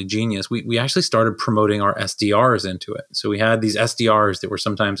was really genius. We actually started promoting our SDRs into it. So we had these SDRs that were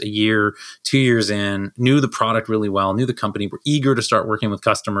sometimes a year, 2 years in, knew the product really well, knew the company, were eager to start working with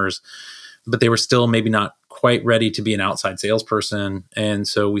customers, but they were still maybe not quite ready to be an outside salesperson. And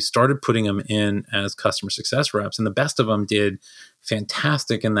so we started putting them in as customer success reps. And the best of them did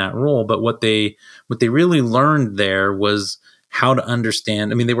fantastic in that role. But what they really learned there was how to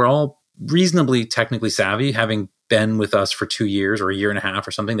understand. I mean, they were all reasonably technically savvy, having been with us for 2 years or a year and a half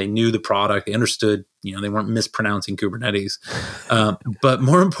or something. They knew the product, they understood, they weren't mispronouncing Kubernetes. But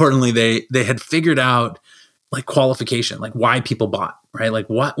more importantly, they had figured out qualification, why people bought. right? Like,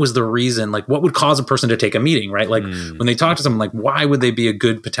 what was the reason? Like, what would cause a person to take a meeting, right? Like, when they talk to someone, like, why would they be a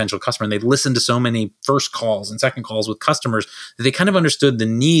good potential customer? And they listen to so many first calls and second calls with customers that they kind of understood the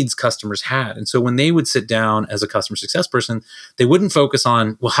needs customers had. And so when they would sit down as a customer success person, they wouldn't focus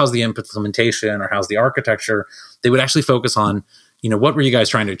on, well, how's the implementation or how's the architecture? They would actually focus on, what were you guys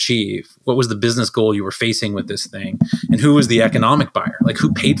trying to achieve? What was the business goal you were facing with this thing? And who was the economic buyer? Like,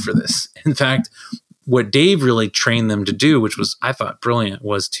 who paid for this? In fact, what Dave really trained them to do, which was, I thought, brilliant,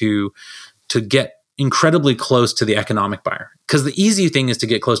 was to get incredibly close to the economic buyer. Because the easy thing is to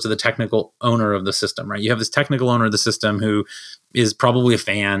get close to the technical owner of the system, right? You have this technical owner of the system who is probably a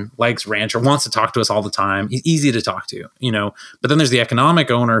fan, likes Rancher, wants to talk to us all the time. He's easy to talk to, But then there's the economic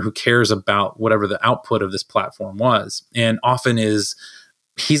owner who cares about whatever the output of this platform was. And often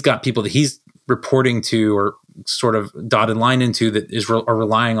he's got people that he's reporting to or sort of dotted line into that are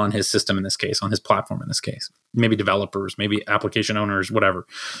relying on his system in this case, on his platform in this case, maybe developers, maybe application owners, whatever.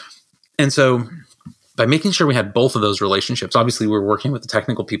 And so by making sure we had both of those relationships, obviously we were working with the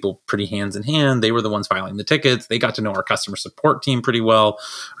technical people pretty hands in hand. They were the ones filing the tickets. They got to know our customer support team pretty well.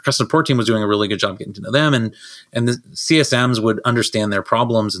 Our customer support team was doing a really good job getting to know them. And the CSMs would understand their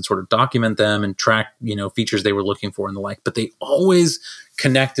problems and sort of document them and track, features they were looking for and the like. But they always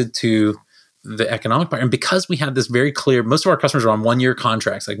connected to the economic buyer. And because we had this very clear, most of our customers are on 1-year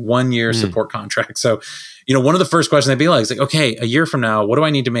contracts, like 1-year support contracts. So, one of the first questions they'd be like, okay, a year from now, what do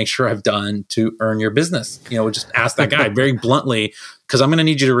I need to make sure I've done to earn your business? Just ask that guy very bluntly, because I'm going to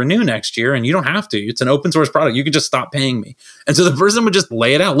need you to renew next year and you don't have to. It's an open source product. You could just stop paying me. And so the person would just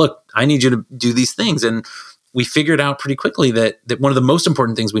lay it out. Look, I need you to do these things. And we figured out pretty quickly that one of the most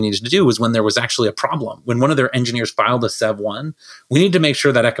important things we needed to do was when there was actually a problem. When one of their engineers filed a Sev 1, we need to make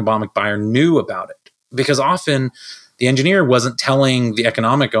sure that economic buyer knew about it. Because often the engineer wasn't telling the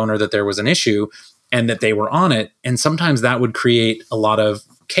economic owner that there was an issue and that they were on it. And sometimes that would create a lot of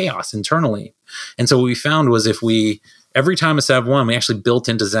chaos internally. And so what we found was every time a Sev 1, we actually built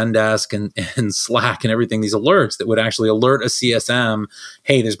into Zendesk and Slack and everything, these alerts that would actually alert a CSM,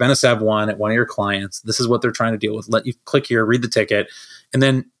 hey, there's been a Sev 1 at one of your clients. This is what they're trying to deal with. Let you click here, read the ticket. And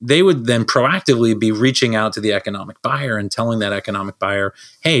then they would then proactively be reaching out to the economic buyer and telling that economic buyer,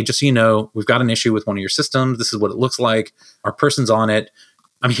 hey, just so you know, we've got an issue with one of your systems. This is what it looks like. Our person's on it.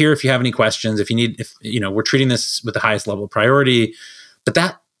 I'm here if you have any questions. If we're treating this with the highest level of priority. But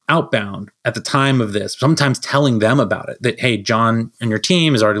that outbound at the time of this, sometimes telling them about it, that, hey, John and your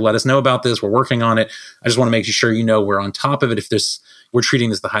team has already let us know about this. We're working on it. I just want to make sure we're on top of it. If we're treating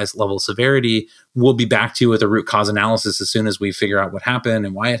this the highest level of severity, we'll be back to you with a root cause analysis as soon as we figure out what happened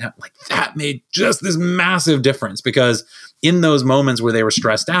and why it happened. Like, that made just this massive difference, because in those moments where they were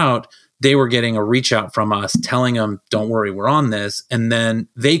stressed out, they were getting a reach out from us telling them, don't worry, we're on this. And then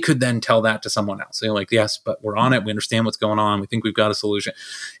they could then tell that to someone else. They're like, yes, but we're on it. We understand what's going on. We think we've got a solution.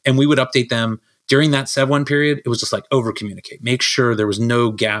 And we would update them during that Sev 1 period. It was just like over communicate, make sure there was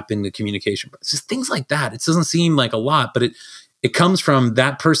no gap in the communication. It's just things like that. It doesn't seem like a lot, but it comes from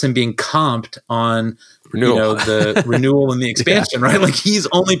that person being comped on renewal. The renewal and the expansion, right? Like, he's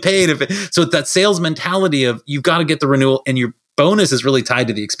only paid so it's that sales mentality of, you've got to get the renewal, and your bonus is really tied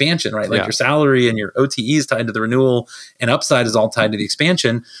to the expansion, right? Like, your salary and your OTE is tied to the renewal, and upside is all tied to the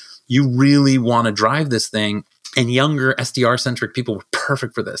expansion. You really want to drive this thing. And younger SDR centric people were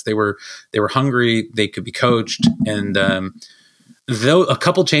perfect for this. They were hungry. They could be coached. And though a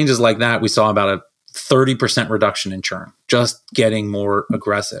couple changes like that, we saw about a 30% reduction in churn, just getting more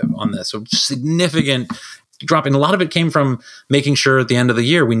aggressive on this. So significant dropping. A lot of it came from making sure at the end of the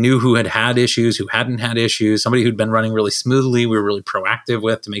year, we knew who had issues, who hadn't had issues, somebody who'd been running really smoothly, we were really proactive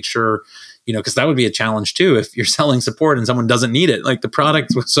with to make sure, because that would be a challenge too. If you're selling support and someone doesn't need it, like, the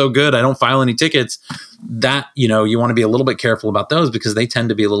product was so good, I don't file any tickets, that, you want to be a little bit careful about those, because they tend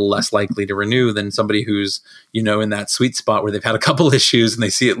to be a little less likely to renew than somebody who's, in that sweet spot where they've had a couple issues and they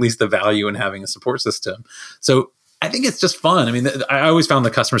see at least the value in having a support system. So I think it's just fun. I mean, I always found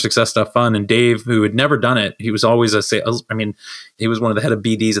the customer success stuff fun. And Dave, who had never done it, he was always he was one of the head of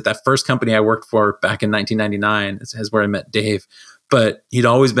BDs at that first company I worked for back in 1999, is where I met Dave. But he'd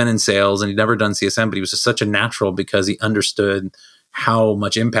always been in sales and he'd never done CSM, but he was just such a natural because he understood how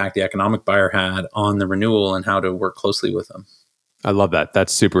much impact the economic buyer had on the renewal and how to work closely with them. I love that.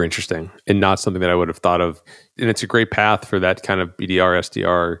 That's super interesting and not something that I would have thought of. And it's a great path for that kind of BDR,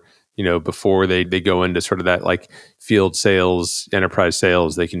 SDR, before they go into sort of that like field sales, enterprise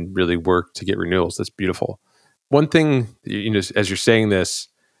sales, they can really work to get renewals. That's beautiful. One thing, as you're saying this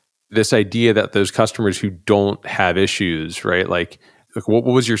idea that those customers who don't have issues, right? Like what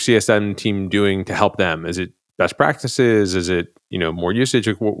was your CSM team doing to help them? Is it best practices? Is it more usage?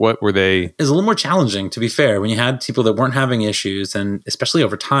 Like, what were they? It was a little more challenging, to be fair, when you had people that weren't having issues, and especially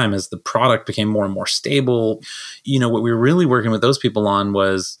over time as the product became more and more stable. What we were really working with those people on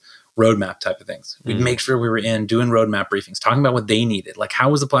was roadmap type of things. We'd make sure we were doing roadmap briefings, talking about what they needed. Like, how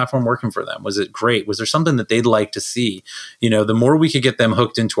was the platform working for them? Was it great? Was there something that they'd like to see? The more we could get them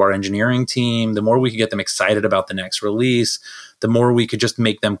hooked into our engineering team, the more we could get them excited about the next release, the more we could just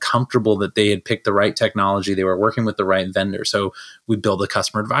make them comfortable that they had picked the right technology, they were working with the right vendor. So we'd build a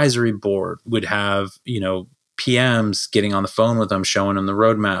customer advisory board, we'd have, PMs getting on the phone with them, showing them the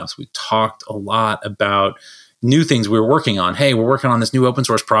roadmaps. We talked a lot about new things we were working on. Hey, we're working on this new open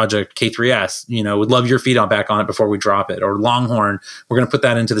source project, K3S. Would love your feedback on it before we drop it. Or Longhorn, we're going to put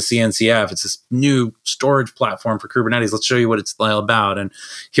that into the CNCF. It's this new storage platform for Kubernetes. Let's show you what it's all about. And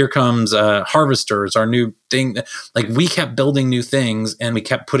here comes Harvesters, our new thing. Like, we kept building new things and we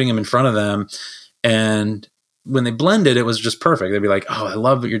kept putting them in front of them. And when they blended, it was just perfect. They'd be like, oh, I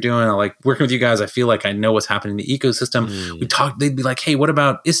love what you're doing. I like working with you guys. I feel like I know what's happening in the ecosystem. They'd be like, hey, what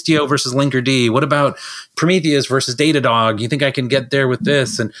about Istio versus Linkerd? What about Prometheus versus Datadog? You think I can get there with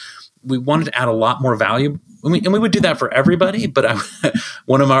this? And we wanted to add a lot more value. And we would do that for everybody. But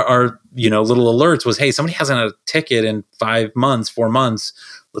one of our little alerts was, hey, somebody hasn't had a ticket in 4 months.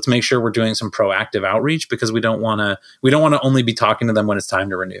 Let's make sure we're doing some proactive outreach, because we don't want to only be talking to them when it's time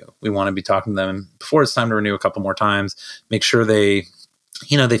to renew. We want to be talking to them before it's time to renew a couple more times, make sure they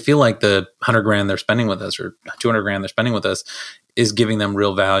feel like the $100,000 they're spending with us or $200,000 they're spending with us is giving them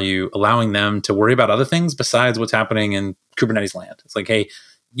real value, allowing them to worry about other things besides what's happening in Kubernetes land. It's like, hey,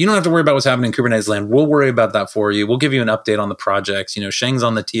 you don't have to worry about what's happening in Kubernetes land. We'll worry about that for you. We'll give you an update on the projects. Sheng's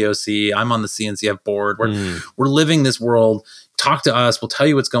on the TOC. I'm on the CNCF board. We're living this world. Talk to us. We'll tell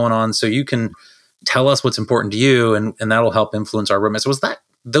you what's going on so you can tell us what's important to you, and that'll help influence our roadmap. So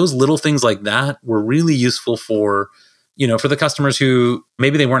those little things like that were really useful for the customers who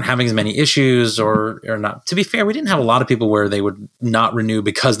maybe they weren't having as many issues or not. To be fair, we didn't have a lot of people where they would not renew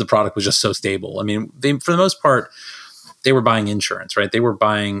because the product was just so stable. I mean, for the most part, they were buying insurance, right? They were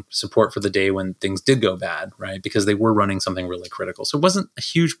buying support for the day when things did go bad, right? Because they were running something really critical. So it wasn't a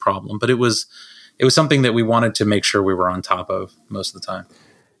huge problem, but it was something that we wanted to make sure we were on top of most of the time.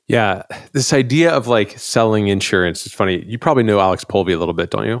 Yeah. This idea of like selling insurance is funny. You probably know Alex Polvey a little bit,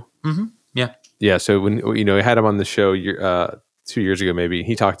 don't you? Mm-hmm. Yeah. Yeah. So when, we had him on the show 2 years ago, maybe,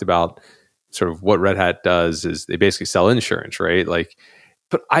 he talked about sort of what Red Hat does is they basically sell insurance, right? Like,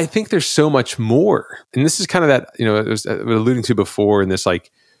 but I think there's so much more. And this is kind of that, it was alluding to before in this, like,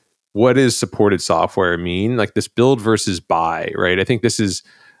 what does supported software mean? Like this build versus buy, right? I think this is,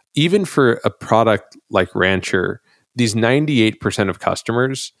 even for a product like Rancher, these 98% of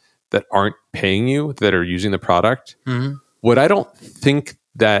customers that aren't paying you, that are using the product, what I don't think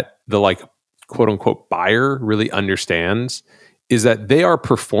that the like quote unquote buyer really understands is that they are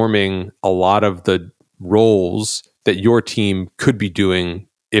performing a lot of the roles that your team could be doing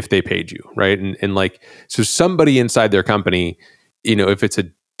if they paid you, right? And like, so somebody inside their company, if it's a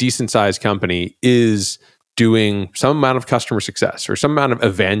decent sized company, is doing some amount of customer success or some amount of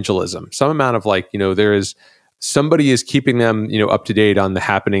evangelism, some amount of like, there is somebody is keeping them, up to date on the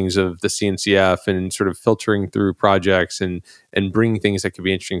happenings of the CNCF and sort of filtering through projects and bringing things that could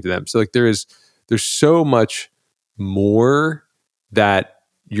be interesting to them. So like there's so much more that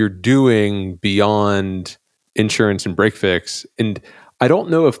you're doing beyond insurance and break fix. And I don't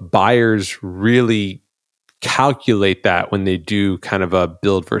know if buyers really calculate that when they do kind of a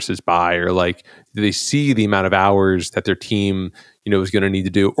build versus buy, or like, do they see the amount of hours that their team, is going to need to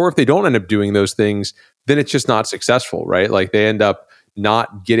do? Or if they don't end up doing those things, then it's just not successful, right? Like they end up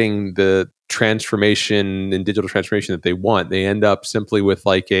not getting the transformation and digital transformation that they want. They end up simply with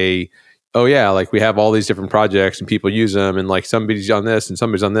like oh yeah, like we have all these different projects and people use them, and like somebody's on this and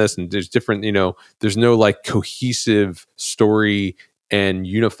somebody's on this, and there's different, there's no like cohesive story and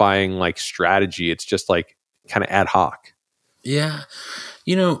unifying like strategy. It's just like kind of ad hoc. Yeah.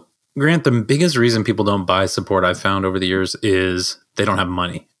 Grant, the biggest reason people don't buy support I've found over the years is they don't have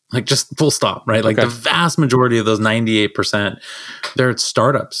money. Like just full stop, right? Like the vast majority of those 98%, they're at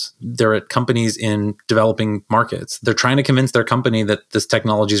startups. They're at companies in developing markets. They're trying to convince their company that this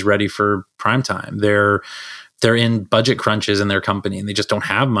technology is ready for prime time. They're in budget crunches in their company and they just don't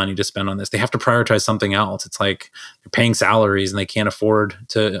have money to spend on this. They have to prioritize something else. It's like they're paying salaries and they can't afford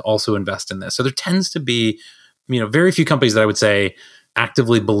to also invest in this. So there tends to be, very few companies that I would say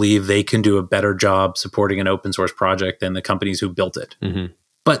actively believe they can do a better job supporting an open source project than the companies who built it. Mm-hmm.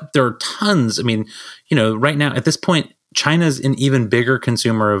 But there are tons. I mean, right now at this point, China's an even bigger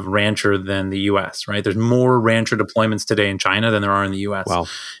consumer of Rancher than the US, right? There's more Rancher deployments today in China than there are in the US. Wow.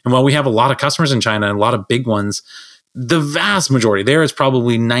 And while we have a lot of customers in China and a lot of big ones, the vast majority, there is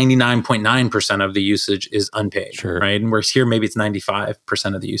probably 99.9% of the usage is unpaid, Sure. right? And whereas here, maybe it's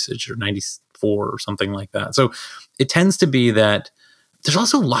 95% of the usage or 94 or something like that. So it tends to be that there's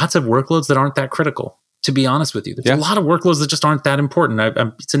also lots of workloads that aren't that critical, to be honest with you. There's a lot of workloads that just aren't that important.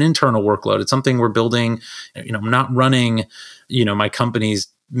 It's an internal workload. It's something we're building. I'm not running, my company's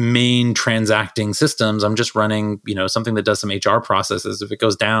main transacting systems. I'm just running, something that does some HR processes. If it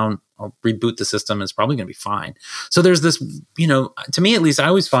goes down, I'll reboot the system. It's probably going to be fine. So there's this, to me at least, I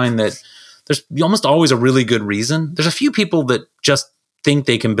always find that there's almost always a really good reason. There's a few people that just think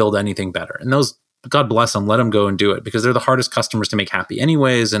they can build anything better. And those, God bless them, let them go and do it, because they're the hardest customers to make happy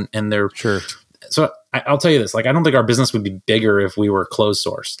anyways. And they're sure. So I'll tell you this, I don't think our business would be bigger if we were closed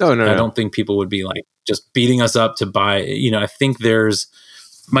source. Oh, no. I don't think people would be just beating us up to buy, I think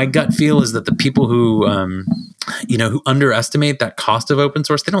my gut feel is that the people who, who underestimate that cost of open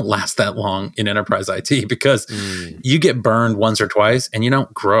source, they don't last that long in enterprise IT, because you get burned once or twice and you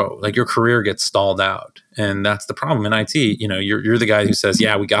don't grow. Your career gets stalled out. And that's the problem in IT. You're the guy who says,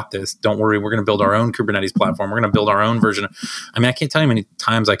 yeah, we got this. Don't worry. We're going to build our own Kubernetes platform. We're going to build our own version. I can't tell you how many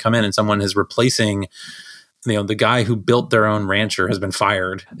times I come in and someone is replacing the guy who built their own rancher has been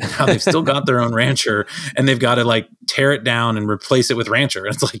fired. Now they've still got their own rancher and they've got to tear it down and replace it with rancher.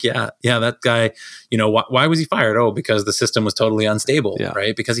 And it's yeah, that guy, why was he fired? Oh, because the system was totally unstable,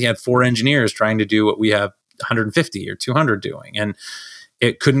 right? Because he had 4 engineers trying to do what we have 150 or 200 doing. And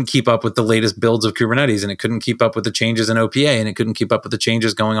it couldn't keep up with the latest builds of Kubernetes, and it couldn't keep up with the changes in OPA, and it couldn't keep up with the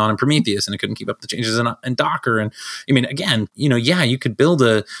changes going on in Prometheus, and it couldn't keep up with the changes in Docker. And again, you could build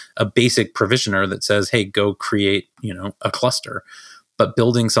a basic provisioner that says, hey, go create, a cluster, but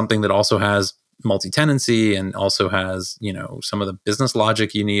building something that also has multi-tenancy and also has, some of the business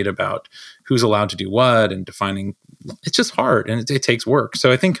logic you need about who's allowed to do what and defining, it's just hard and it takes work.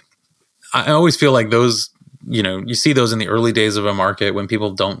 So I think I always feel like those, you see those in the early days of a market when people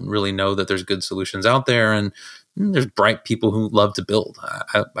don't really know that there's good solutions out there, and there's bright people who love to build.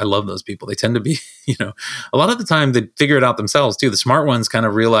 I love those people. They tend to be, a lot of the time they figure it out themselves too. The smart ones kind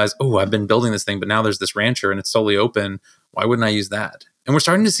of realize, oh, I've been building this thing, but now there's this rancher and it's totally open. Why wouldn't I use that? And we're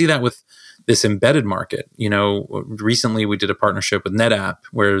starting to see that with this embedded market. Recently we did a partnership with NetApp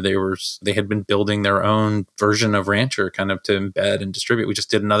where they had been building their own version of rancher kind of to embed and distribute. We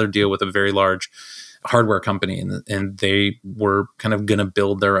just did another deal with a very large hardware company, and they were kind of going to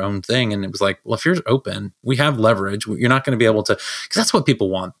build their own thing. And it was well, if you're open, we have leverage. You're not going to be able to, because that's what people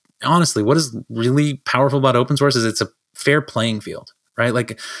want. Honestly, what is really powerful about open source is it's a fair playing field,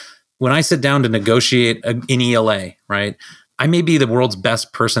 right? When I sit down to negotiate an ELA, right? I may be the world's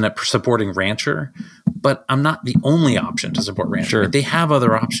best person at supporting Rancher, but I'm not the only option to support Rancher. Sure. They have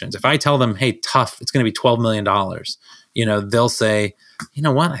other options. If I tell them, hey, tough, it's going to be $12 million, they'll say, you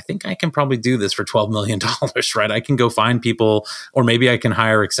know what, I think I can probably do this for $12 million, right? I can go find people, or maybe I can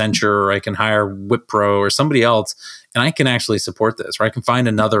hire Accenture, or I can hire Wipro or somebody else, and I can actually support this, or I can find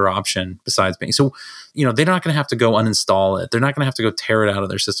another option besides me. So, they're not going to have to go uninstall it. They're not going to have to go tear it out of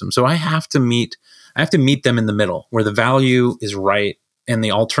their system. So I have to meet them in the middle where the value is right and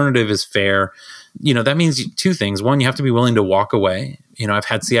the alternative is fair. That means 2 things. One, you have to be willing to walk away. I've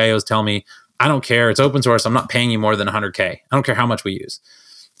had CIOs tell me, I don't care. It's open source. I'm not paying you more than $100K. I don't care how much we use.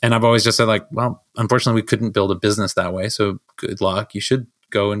 And I've always just said well, unfortunately we couldn't build a business that way. So good luck. You should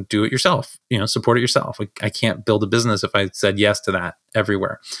go and do it yourself, support it yourself. I can't build a business if I said yes to that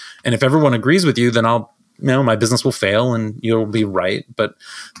everywhere. And if everyone agrees with you, then my business will fail and you'll be right. But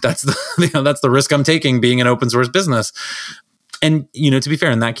that's the risk I'm taking being an open source business. And, to be fair,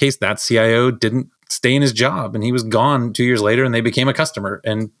 in that case, that CIO didn't stay in his job and he was gone 2 years later and they became a customer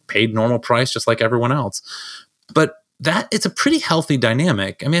and paid normal price just like everyone else. But it's a pretty healthy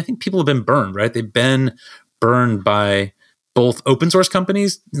dynamic. I think people have been burned, right? They've been burned by both open source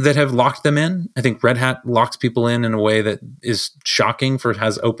companies that have locked them in. I think Red Hat locks people in a way that is shocking for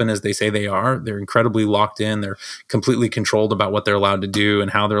as open as they say they are. They're incredibly locked in. They're completely controlled about what they're allowed to do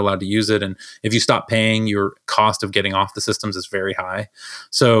and how they're allowed to use it. And if you stop paying, your cost of getting off the systems is very high.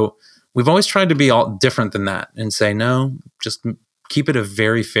 So we've always tried to be all different than that and say, no, just keep it a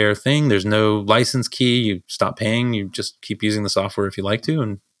very fair thing. There's no license key. You stop paying. You just keep using the software if you like to,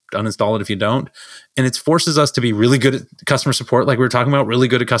 and uninstall it if you don't. And it forces us to be really good at customer support, like we were talking about, really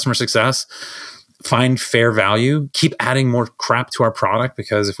good at customer success, find fair value, keep adding more crap to our product,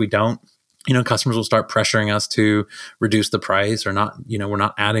 because if we don't, customers will start pressuring us to reduce the price or not, we're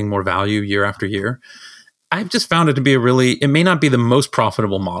not adding more value year after year. I've just found it to be it may not be the most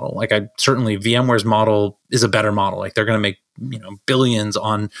profitable model. Certainly VMware's model is a better model. They're going to make, billions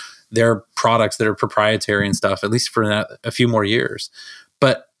on their products that are proprietary and stuff, at least for a few more years.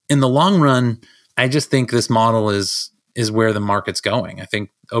 But in the long run, I just think this model is where the market's going. I think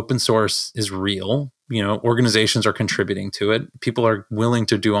open source is real. Organizations are contributing to it. People are willing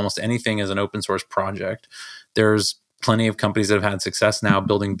to do almost anything as an open source project. There's plenty of companies that have had success now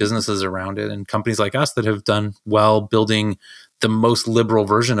building businesses around it, and companies like us that have done well building the most liberal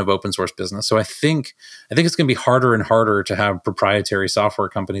version of open source business. So I think it's going to be harder and harder to have proprietary software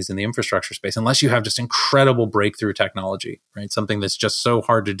companies in the infrastructure space unless you have just incredible breakthrough technology, right? Something that's just so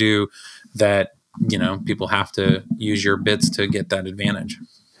hard to do that people have to use your bits to get that advantage.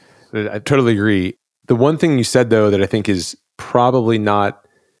 I totally agree. The one thing you said, though, that I think is probably not,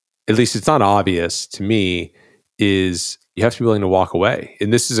 at least it's not obvious to me, is you have to be willing to walk away.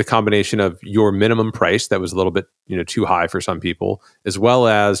 And this is a combination of your minimum price that was a little bit, too high for some people, as well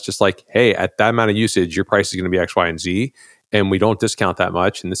as just like, hey, at that amount of usage, your price is going to be X, Y, and Z. And we don't discount that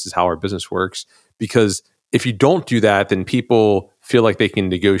much. And this is how our business works. Because if you don't do that, then people feel like they can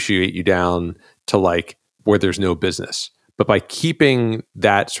negotiate you down to like where there's no business. But by keeping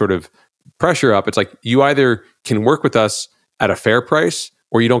that sort of pressure up, it's like you either can work with us at a fair price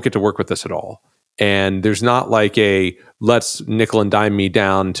or you don't get to work with us at all. And there's not like a let's nickel and dime me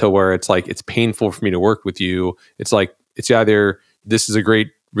down to where it's like it's painful for me to work with you. It's like it's either this is a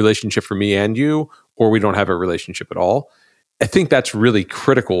great relationship for me and you, or we don't have a relationship at all. I think that's really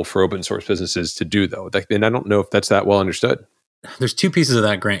critical for open source businesses to do, though. And I don't know if that's that well understood. There's two pieces of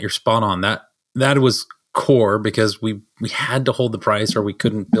that, Grant. You're spot on. That was core because we had to hold the price or we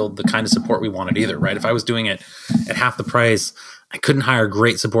couldn't build the kind of support we wanted either, right? If I was doing it at half the price, I couldn't hire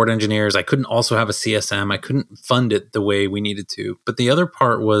great support engineers. I couldn't also have a CSM. I couldn't fund it the way we needed to. But the other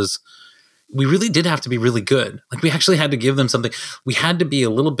part was we really did have to be really good. Like we actually had to give them something. We had to be a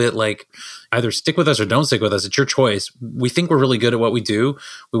little bit like either stick with us or don't stick with us. It's your choice. We think we're really good at what we do.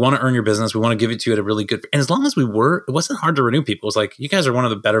 We want to earn your business. We want to give it to you at a really good. And as long as we were, it wasn't hard to renew people. It's like, you guys are one of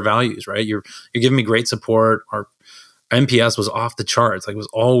the better values, right? You're giving me great support. Our NPS was off the charts. Like it was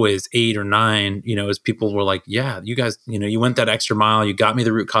always 8 or 9, as people were like, yeah, you guys, you went that extra mile. You got me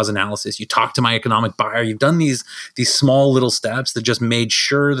the root cause analysis. You talked to my economic buyer. You've done these small little steps that just made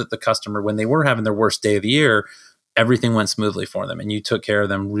sure that the customer, when they were having their worst day of the year, everything went smoothly for them and you took care of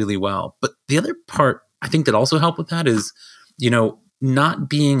them really well. But the other part I think that also helped with that is, not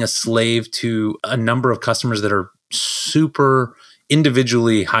being a slave to a number of customers that are super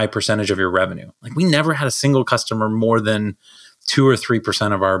individually high percentage of your revenue. Like we never had a single customer more than 2 or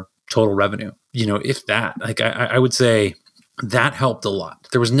 3% of our total revenue. If that, like I would say that helped a lot.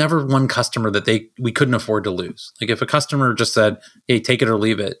 There was never one customer that we couldn't afford to lose. Like if a customer just said, hey, take it or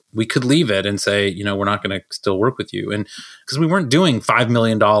leave it, we could leave it and say, we're not going to still work with you. And because we weren't doing $5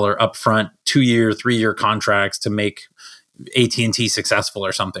 million upfront, 2-year, 3-year contracts to make AT&T successful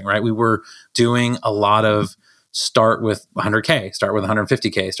or something, right? We were doing a lot of start with 100K, start with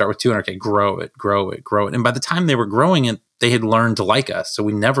 150K, start with 200K, grow it. And by the time they were growing it, they had learned to like us. So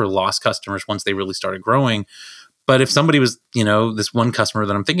we never lost customers once they really started growing. But if somebody was, this one customer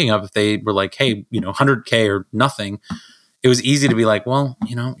that I'm thinking of, if they were like, hey, 100K or nothing, it was easy to be like, well,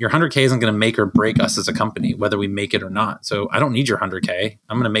 your 100K isn't going to make or break us as a company, whether we make it or not. So I don't need your 100K.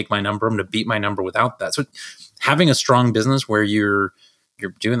 I'm going to make my number. I'm going to beat my number without that. So having a strong business where you're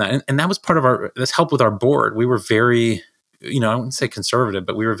doing that. And that was part of this helped with our board. We were very, I wouldn't say conservative,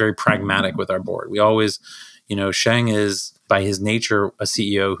 but we were very pragmatic with our board. We always, Sheng is by his nature a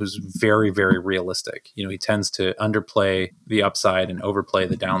CEO who's very, very realistic. He tends to underplay the upside and overplay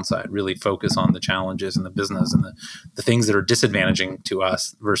the downside, really focus on the challenges in the business and the things that are disadvantaging to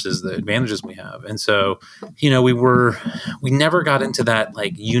us versus the advantages we have. And so, we never got into that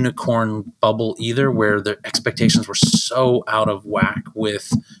like unicorn bubble either, where the expectations were so out of whack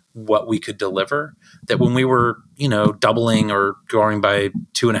with what we could deliver that when we were, doubling or growing by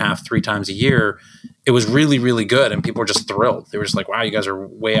 2.5, 3 times a year, it was really, really good. And people were just thrilled. They were just like, wow, you guys are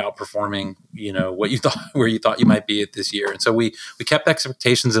way outperforming, what you thought, where you thought you might be at this year. And so we kept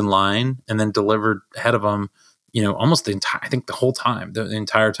expectations in line and then delivered ahead of them, almost the whole time, the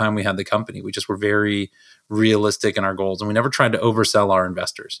entire time we had the company. We just were very realistic in our goals. And we never tried to oversell our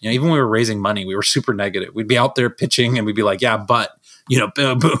investors. Even when we were raising money, we were super negative. We'd be out there pitching and we'd be like, yeah, but,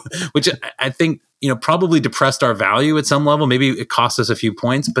 boom, boom, which I think, probably depressed our value at some level. Maybe it cost us a few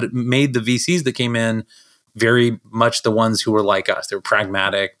points, but it made the VCs that came in very much the ones who were like us. They were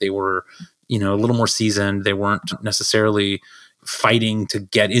pragmatic. They were, a little more seasoned. They weren't necessarily fighting to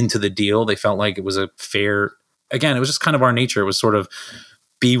get into the deal. They felt like it was a fair, again, it was just kind of our nature. It was sort of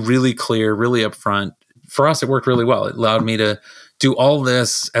be really clear, really upfront. For us, it worked really well. It allowed me to do all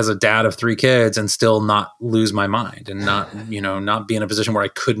this as a dad of 3 kids and still not lose my mind and not be in a position where I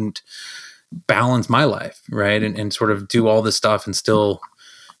couldn't balance my life, right? And sort of do all this stuff and still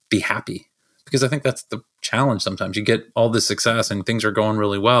be happy. Because I think that's the challenge sometimes. You get all this success and things are going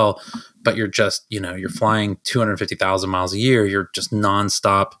really well, but you're just, you're flying 250,000 miles a year. You're just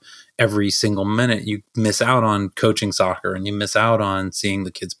nonstop every single minute. You miss out on coaching soccer, and you miss out on seeing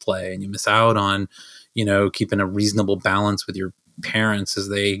the kids play, and you miss out on, keeping a reasonable balance with your parents as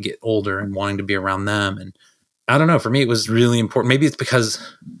they get older and wanting to be around them. And I don't know, for me, it was really important. Maybe it's because,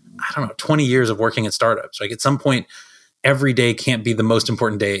 20 years of working at startups. Like at some point, every day can't be the most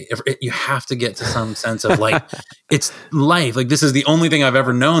important day. You have to get to some sense of like, it's life. Like this is the only thing I've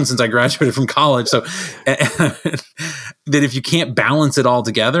ever known since I graduated from college. So that if you can't balance it all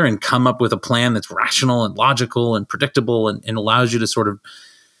together and come up with a plan that's rational and logical and predictable and allows you to sort of,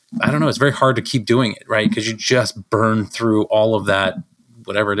 it's very hard to keep doing it, right? Because you just burn through all of that,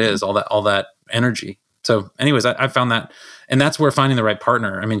 whatever it is, all that energy. So anyways, I found that, and that's where finding the right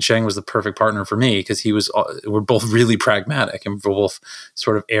partner. I mean, Sheng was the perfect partner for me because we're both really pragmatic and we're both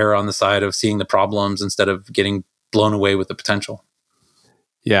sort of err on the side of seeing the problems instead of getting blown away with the potential.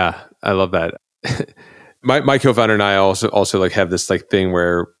 Yeah, I love that. My co-founder and I also like have this like thing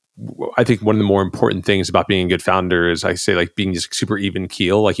where I think one of the more important things about being a good founder is I say like being just super even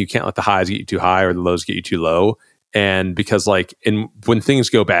keel. Like you can't let the highs get you too high or the lows get you too low. And because when things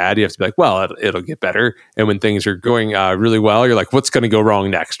go bad, you have to be like, well, it'll get better. And when things are going really well, you're like, what's going to go wrong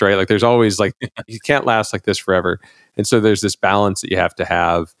next, right? Like there's always like, you can't last like this forever. And so there's this balance that you have to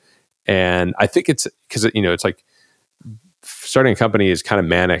have. And I think it's because, it's like starting a company is kind of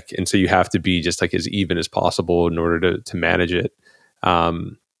manic. And so you have to be just like as even as possible in order to manage it.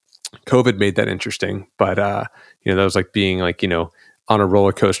 COVID made that interesting, but that was like being like, on a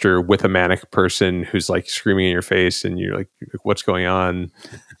roller coaster with a manic person who's like screaming in your face and you're like what's going on?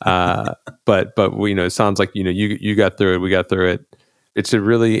 But it sounds like, you got through it. We got through it. It's a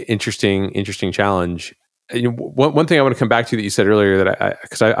really interesting challenge. One thing I want to come back to that you said earlier that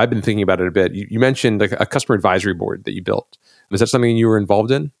because I've been thinking about it a bit. You mentioned like a customer advisory board that you built. Was that something you were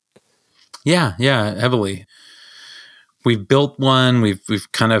involved in? Yeah, heavily. We've built one.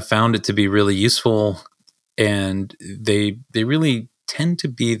 We've kind of found it to be really useful, and they really tend to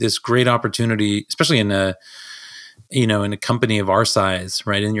be this great opportunity, especially in a company of our size,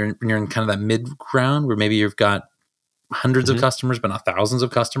 right? And you're in kind of that mid ground where maybe you've got hundreds of customers, but not thousands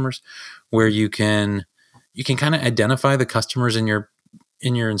of customers, where you can kind of identify the customers in your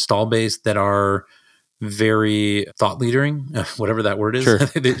install base that are very thought leadering, whatever that word is. Sure.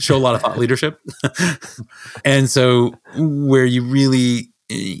 They show a lot of thought leadership. And so where you really,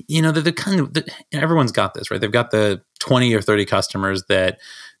 the kind of, everyone's got this, right? They've got the 20 or 30 customers that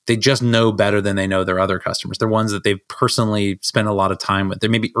they just know better than they know their other customers. They're ones that they've personally spent a lot of time with. They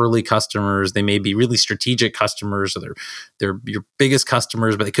may be early customers. They may be really strategic customers, or they're your biggest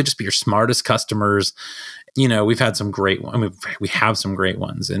customers, but they could just be your smartest customers. We've had some great ones. I mean, we have some great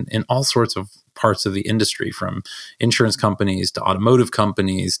ones in all sorts of parts of the industry, from insurance companies to automotive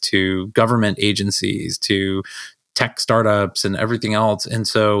companies to government agencies to tech startups and everything else. And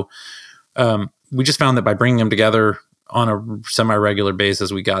so we just found that by bringing them together on a semi-regular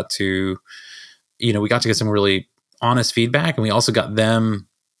basis, we got to get some really honest feedback, and we also got them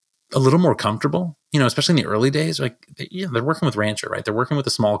a little more comfortable, especially in the early days. Like, they're working with Rancher, right? They're working with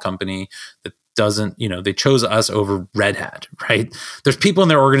a small company that doesn't, they chose us over Red Hat, right? There's people in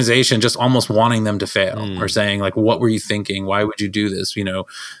their organization just almost wanting them to fail or saying like, what were you thinking? Why would you do this?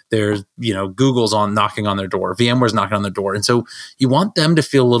 There's, Google's knocking on their door, VMware's knocking on their door. And so you want them to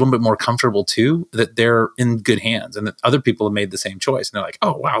feel a little bit more comfortable too, that they're in good hands and that other people have made the same choice. And they're like,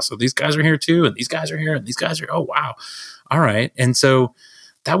 oh, wow. So these guys are here too. And these guys are here and these guys are, oh, wow. All right. And so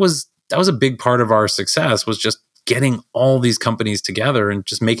that was a big part of our success, was just getting all these companies together and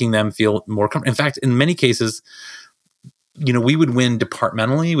just making them feel more comfortable. In fact, in many cases, we would win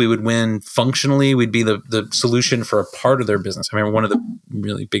departmentally, we would win functionally, we'd be the solution for a part of their business. I remember one of the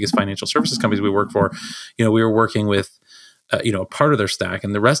really biggest financial services companies we worked for, we were working with a part of their stack,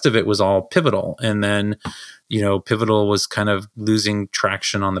 and the rest of it was all Pivotal. And then, Pivotal was kind of losing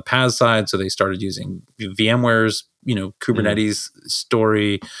traction on the PaaS side, so they started using VMware's, Kubernetes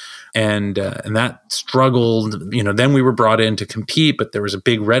story, and that struggled. Then we were brought in to compete, but there was a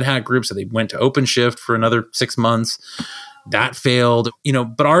big Red Hat group, so they went to OpenShift for another 6 months. That failed,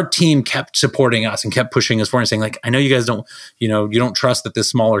 but our team kept supporting us and kept pushing us forward and saying, like, I know you guys don't, you don't trust that this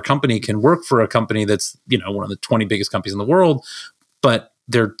smaller company can work for a company that's, one of the 20 biggest companies in the world, but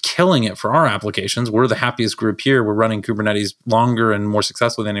they're killing it for our applications. We're the happiest group here. We're running Kubernetes longer and more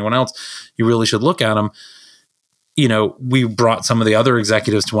successfully than anyone else. You really should look at them. We brought some of the other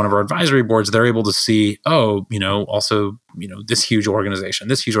executives to one of our advisory boards. They're able to see, also, this huge organization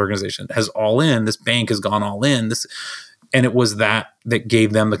has all in, this bank has gone all in, And it was that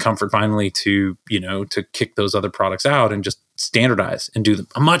gave them the comfort finally to, to kick those other products out and just standardize and do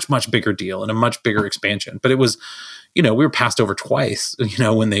a much, much bigger deal and a much bigger expansion. But it was, we were passed over twice,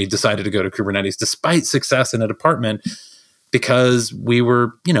 when they decided to go to Kubernetes, despite success in a department, because we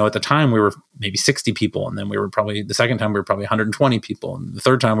were, at the time we were maybe 60 people. And then the second time we were probably 120 people. And the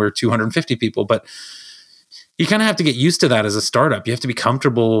third time we were 250 people. But you kind of have to get used to that as a startup. You have to be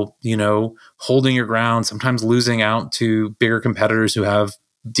comfortable, holding your ground, sometimes losing out to bigger competitors who have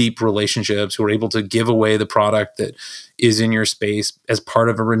deep relationships, who are able to give away the product that is in your space as part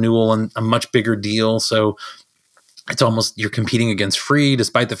of a renewal and a much bigger deal. So it's almost you're competing against free,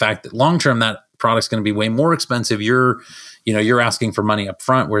 despite the fact that long-term that product's going to be way more expensive. You're asking for money up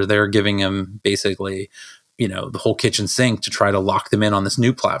front, where they're giving them basically the whole kitchen sink to try to lock them in on this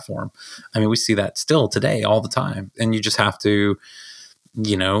new platform. I mean, we see that still today all the time. And you just have to,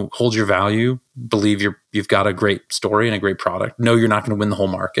 hold your value, believe you've got a great story and a great product. No, you're not going to win the whole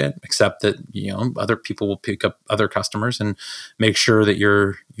market, except that, other people will pick up other customers, and make sure that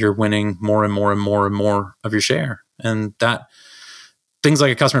you're winning more and more and more and more of your share. And that things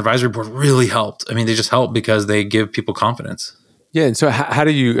like a customer advisory board really helped. I mean, they just help because they give people confidence. Yeah. And so how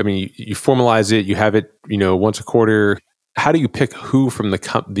do you, you formalize it, you have it, once a quarter. How do you pick who from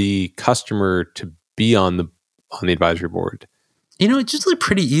the customer to be on the advisory board? It's usually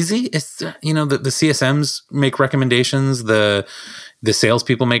pretty easy. It's, the CSMs make recommendations, the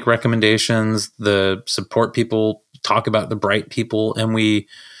salespeople make recommendations, the support people talk about the bright people. And we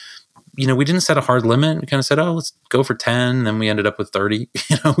didn't set a hard limit. We kind of said, let's go for 10. Then we ended up with 30.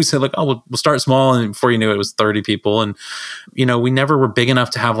 We said we'll start small. And before you knew it was 30 people. And, we never were big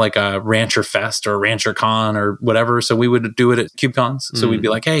enough to have like a Rancher Fest or Rancher Con or whatever. So we would do it at KubeCons. So we'd be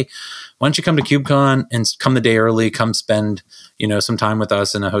like, hey, why don't you come to KubeCon and come the day early, come spend, some time with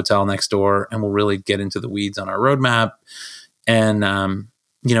us in a hotel next door, and we'll really get into the weeds on our roadmap. And,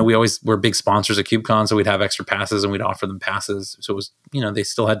 we're big sponsors at KubeCon, so we'd have extra passes and we'd offer them passes. So it was, they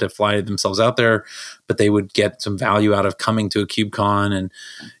still had to fly themselves out there, but they would get some value out of coming to a KubeCon and,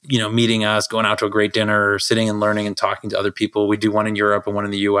 meeting us, going out to a great dinner, sitting and learning and talking to other people. We do one in Europe and one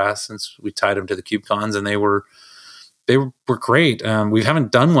in the US, since we tied them to the KubeCons, and they were great. We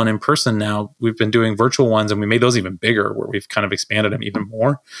haven't done one in person now. We've been doing virtual ones, and we made those even bigger, where we've kind of expanded them even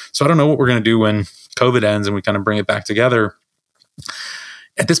more. So I don't know what we're going to do when COVID ends and we kind of bring it back together.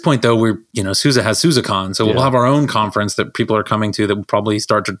 At this point, though, SUSE has SUSECon, so we'll have our own conference that people are coming to that will probably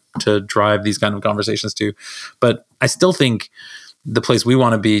start to drive these kind of conversations to. But I still think the place we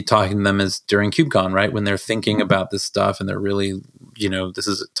want to be talking to them is during KubeCon, right? When they're thinking about this stuff and they're really, this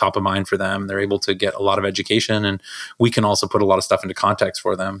is top of mind for them. They're able to get a lot of education, and we can also put a lot of stuff into context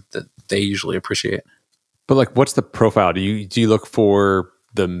for them that they usually appreciate. But what's the profile? Do you look for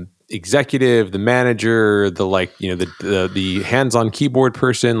the executive, the manager, the hands-on keyboard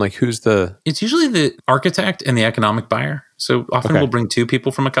person? Who's the... It's usually the architect and the economic buyer. So often we'll bring two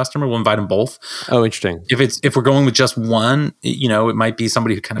people from a customer. We'll invite them both. Oh, interesting. If we're going with just one, it might be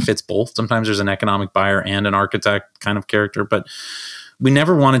somebody who kind of fits both. Sometimes there's an economic buyer and an architect kind of character, but we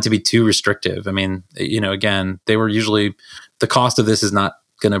never wanted to be too restrictive. I mean, again, they were usually, the cost of this is not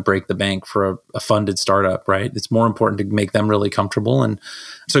going to break the bank for a funded startup, right? It's more important to make them really comfortable. And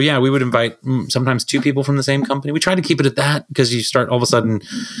so, we would invite sometimes two people from the same company. We try to keep it at that, because you start all of a sudden,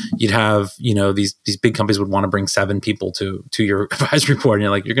 you'd have, these big companies would want to bring 7 people to your advisory board.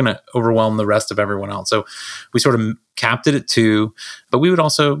 And you're going to overwhelm the rest of everyone else. So we sort of capped it at 2, but we would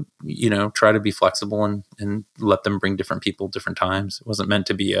also, try to be flexible and let them bring different people, different times. It wasn't meant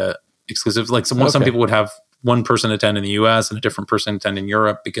to be a exclusive. Some people would have one person attend in the US and a different person attend in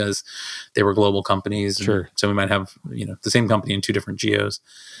Europe, because they were global companies. Sure. So we might have, the same company in 2 different geos.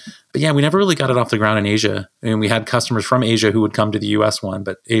 But we never really got it off the ground in Asia. I mean, we had customers from Asia who would come to the US one,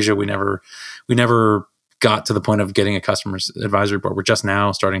 but Asia, we never got to the point of getting a customer's advisory board. We're just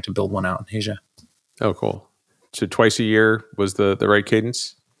now starting to build one out in Asia. Oh, cool. So twice a year was the right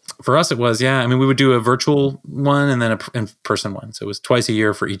cadence? For us, it was, yeah. I mean, we would do a virtual one and then an in-person one. So it was twice a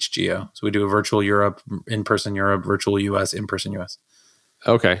year for each geo. So we do a virtual Europe, in-person Europe, virtual US, in-person US.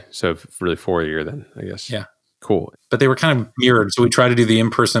 Okay. So really 4 a year then, I guess. Yeah. Cool. But they were kind of mirrored. So we tried to do the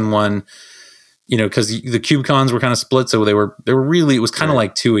in-person one, because the KubeCons were kind of split. So they were really, it was kind of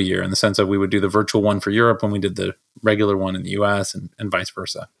like 2 a year, in the sense of we would do the virtual one for Europe when we did the regular one in the US, and vice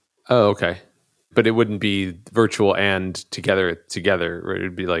versa. Oh, okay. But it wouldn't be virtual and together, right?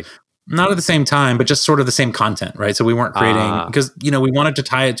 It'd be not at the same time, but just sort of the same content, right? So we weren't creating, because we wanted to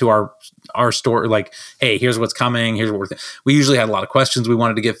tie it to our store. Hey, here's what's coming. Here's what we're we usually had a lot of questions we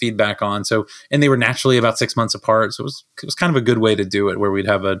wanted to get feedback on. So, and they were naturally about 6 months apart. So it was kind of a good way to do it, where we'd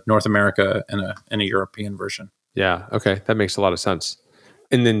have a North America and a European version. Yeah. Okay. That makes a lot of sense.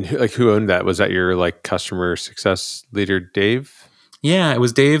 And then like who owned that? Was that your like customer success leader, Dave? Yeah, it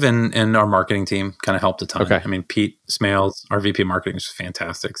was Dave and our marketing team kind of helped a ton. Okay. I mean, Pete Smales, our VP of marketing, is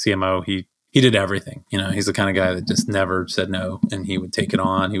fantastic. CMO, he did everything. He's the kind of guy that just never said no, and he would take it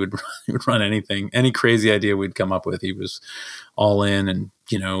on. He would he would run anything, any crazy idea we'd come up with. He was all in, and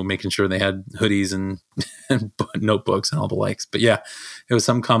making sure they had hoodies and notebooks and all the likes. But yeah, it was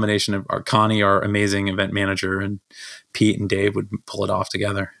some combination of Connie, our amazing event manager, and Pete and Dave would pull it off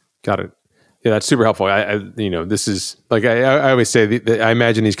together. Got it. Yeah, that's super helpful. This is like I always say. I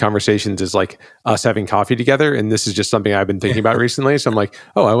imagine these conversations is like us having coffee together, and this is just something I've been thinking about recently. So I'm like,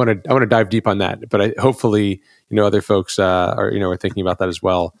 oh, I want to dive deep on that. But hopefully, other folks are thinking about that as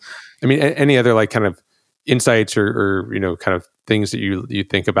well. I mean, any other like kind of insights or kind of things that you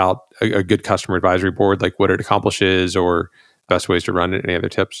think about a good customer advisory board, like what it accomplishes or best ways to run it? Any other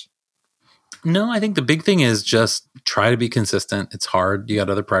tips? No, I think the big thing is just try to be consistent. It's hard. You got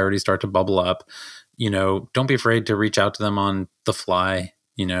other priorities start to bubble up. Don't be afraid to reach out to them on the fly.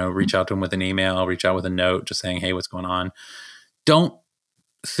 Reach out to them with an email, reach out with a note, just saying, hey, what's going on? Don't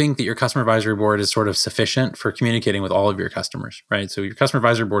think that your customer advisory board is sort of sufficient for communicating with all of your customers, right? So your customer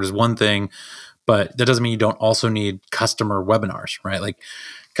advisory board is one thing, but that doesn't mean you don't also need customer webinars, right? Like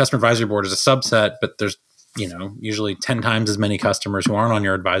customer advisory board is a subset, but there's usually 10 times as many customers who aren't on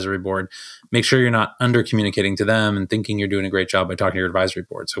your advisory board. Make sure you're not under communicating to them and thinking you're doing a great job by talking to your advisory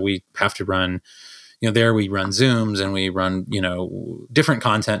board. So we have to run, there we run Zooms and we run, different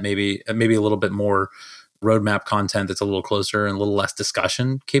content, maybe a little bit more roadmap content that's a little closer and a little less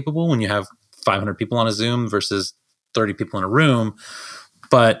discussion capable when you have 500 people on a Zoom versus 30 people in a room.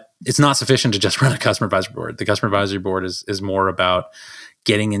 But it's not sufficient to just run a customer advisory board. The customer advisory board is more about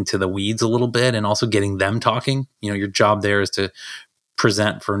getting into the weeds a little bit and also getting them talking. Your job there is to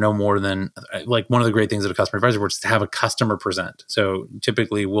present for no more than, like, one of the great things at a customer advisory board is to have a customer present. So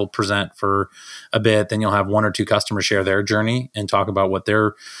typically we'll present for a bit, then you'll have one or two customers share their journey and talk about what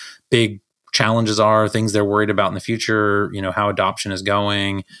their big challenges are, things they're worried about in the future, how adoption is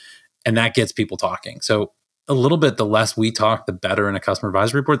going, and that gets people talking. So a little bit, the less we talk, the better in a customer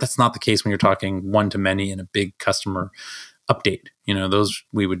advisory board. That's not the case when you're talking one to many in a big customer update. Those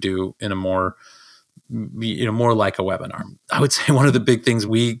we would do in a more like a webinar. I would say one of the big things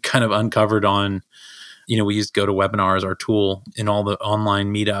we kind of uncovered on, we used GoToWebinar as our tool in all the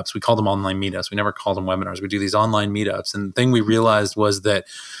online meetups. We called them online meetups. We never called them webinars. We do these online meetups. And the thing we realized was that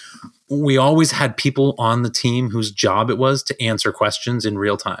we always had people on the team whose job it was to answer questions in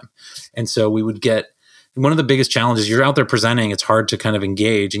real time. And so we would get, one of the biggest challenges, you're out there presenting, it's hard to kind of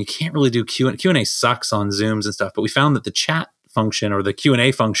engage, and you can't really do Q&A sucks on Zooms and stuff. But we found that the chat function or the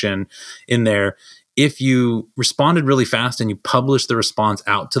Q&A function in there, if you responded really fast and you published the response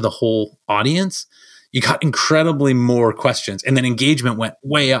out to the whole audience, you got incredibly more questions, and then engagement went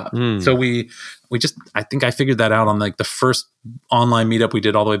way up. So I think I figured that out on like the first online meetup we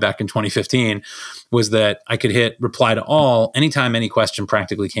did all the way back in 2015, was that I could hit reply to all anytime any question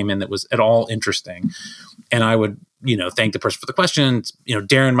practically came in that was at all interesting. And I would, thank the person for the questions.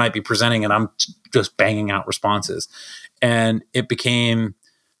 Darren might be presenting and I'm just banging out responses. And it became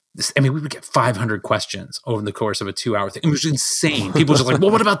this, we would get 500 questions over the course of a 2-hour thing. It was insane. People were just like, well,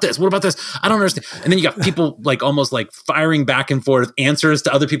 what about this? What about this? I don't understand. And then you got people like almost like firing back and forth answers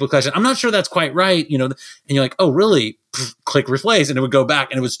to other people's questions. I'm not sure that's quite right. And you're like, oh, really? Click replace. And it would go back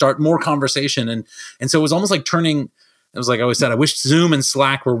and it would start more conversation. And so it was almost like it was like I always said, I wish Zoom and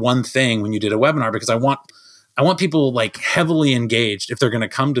Slack were one thing when you did a webinar, because I want people like heavily engaged if they're going to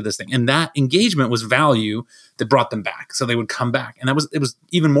come to this thing. And that engagement was value that brought them back. So they would come back. And it was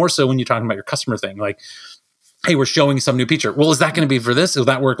even more so when you're talking about your customer thing. Like, hey, we're showing some new feature. Well, is that going to be for this? Will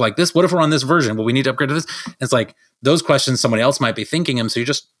that work like this? What if we're on this version? Well, we need to upgrade to this. And it's like those questions somebody else might be thinking them. So you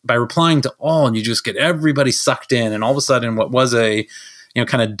just, by replying to all, and you just get everybody sucked in. And all of a sudden what was a,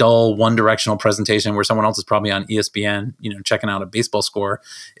 kind of dull one directional presentation where someone else is probably on ESPN, checking out a baseball score,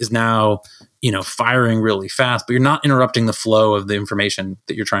 is now, firing really fast, but you're not interrupting the flow of the information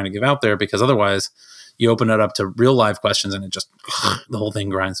that you're trying to give out there, because otherwise you open it up to real live questions and it just, the whole thing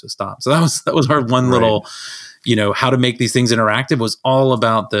grinds to a stop. So that was our one little, how to make these things interactive, was all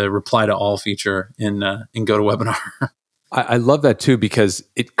about the reply to all feature in GoToWebinar. I love that too, because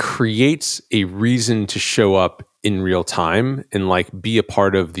it creates a reason to show up in real time and like be a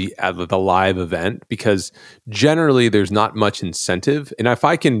part of the live event, because generally there's not much incentive. And if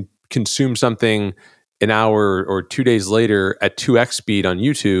I can consume something an hour or 2 days later at 2x speed on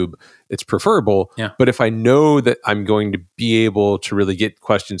YouTube, it's preferable. Yeah. But if I know that I'm going to be able to really get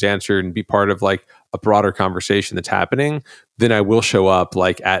questions answered and be part of like a broader conversation that's happening, then I will show up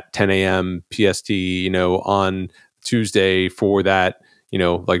like at 10 a.m. PST, on Tuesday for that,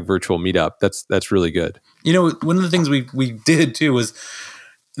 like virtual meetup. That's really good. One of the things we did too was,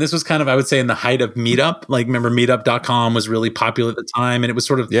 this was kind of, I would say, in the height of Meetup. Like, remember meetup.com was really popular at the time, and it was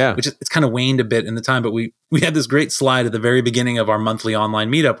sort of, which it's kind of waned a bit in the time, but we had this great slide at the very beginning of our monthly online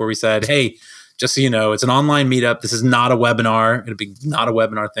meetup where we said, hey, just so you know, it's an online meetup. This is not a webinar. It'll be not a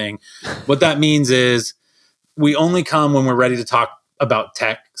webinar thing. What that means is we only come when we're ready to talk about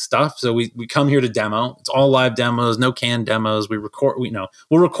tech stuff. So we come here to demo. It's all live demos, no canned demos. We'll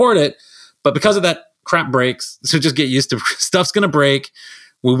record it, but because of that, crap breaks. So just get used to stuff's going to break.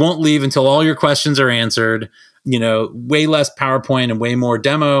 We won't leave until all your questions are answered. Way less PowerPoint and way more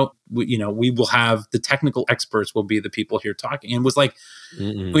demo. We will have the technical experts will be the people here talking. And it was like,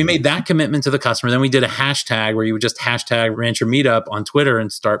 we made that commitment to the customer. Then we did a hashtag where you would just hashtag Rancher Meetup on Twitter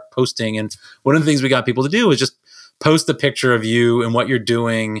and start posting. And one of the things we got people to do was just post a picture of you and what you're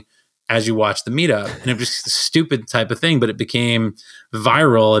doing as you watch the meetup. And it was just a stupid type of thing, but it became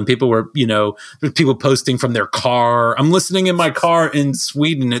viral, and people were, there's people posting from their car. I'm listening in my car in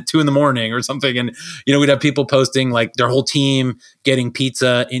Sweden at 2 a.m. or something. And, we'd have people posting like their whole team getting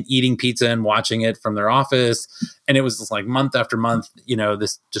pizza and eating pizza and watching it from their office. And it was just like month after month,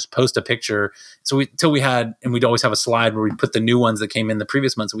 this just post a picture. So we'd always have a slide where we'd put the new ones that came in the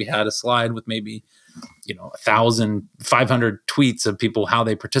previous month. So we had a slide with maybe 1,500 tweets of people, how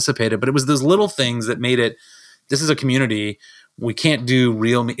they participated. But it was those little things that made it, this is a community. We can't do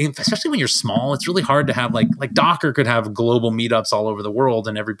real, especially when you're small. It's really hard to have like Docker could have global meetups all over the world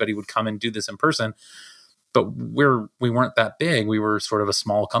and everybody would come and do this in person. But we weren't that big. We were sort of a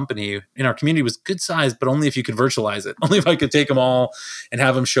small company, and our community was good size, but only if you could virtualize it. Only if I could take them all and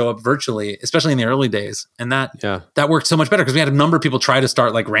have them show up virtually, especially in the early days. And that worked so much better because we had a number of people try to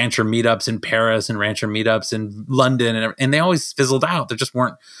start like Rancher meetups in Paris and Rancher meetups in London, and they always fizzled out. There just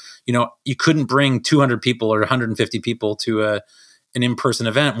weren't, you couldn't bring 200 people or 150 people to an in-person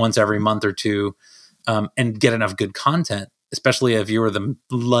event once every month or two and get enough good content, especially if you were the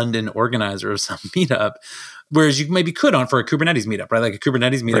London organizer of some meetup, whereas you maybe could for a Kubernetes meetup, right? Like a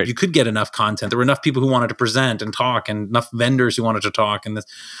Kubernetes meetup, You could get enough content. There were enough people who wanted to present and talk, and enough vendors who wanted to talk.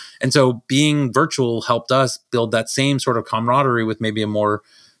 And so being virtual helped us build that same sort of camaraderie with maybe a more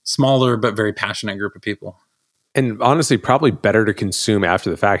smaller but very passionate group of people. And honestly, probably better to consume after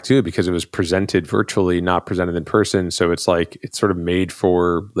the fact too, because it was presented virtually, not presented in person. So it's like, it's sort of made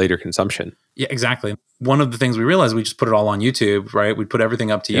for later consumption. Yeah, exactly. One of the things we realized, we just put it all on YouTube, right? We'd put everything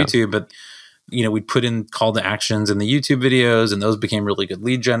up to YouTube, but we'd put in call to actions in the YouTube videos, and those became really good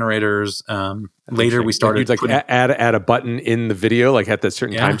lead generators. Later, we started add a button in the video, like at that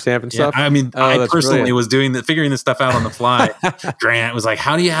certain timestamp and stuff. I mean, I personally was figuring this stuff out on the fly. Grant was like,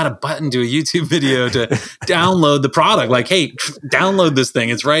 "How do you add a button to a YouTube video to download the product? Like, hey, download this thing.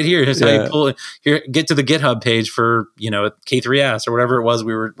 It's right here. Here's how you pull it. Here, get to the GitHub page for K3S or whatever it was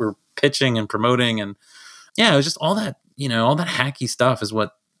we were pitching and promoting, and it was just all that all that hacky stuff is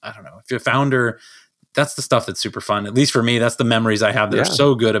what." I don't know. If you're a founder, that's the stuff that's super fun. At least for me, that's the memories I have that are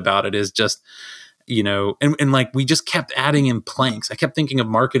so good about it, is just, and like we just kept adding in planks. I kept thinking of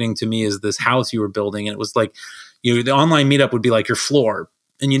marketing to me as this house you were building. And it was like, the online meetup would be like your floor,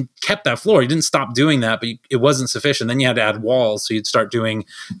 and you kept that floor. You didn't stop doing that, but it wasn't sufficient. Then you had to add walls. So you'd start doing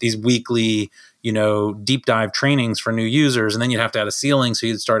these weekly, deep dive trainings for new users. And then you'd have to add a ceiling. So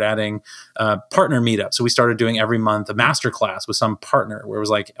you'd start adding partner meetups. So we started doing every month a masterclass with some partner where it was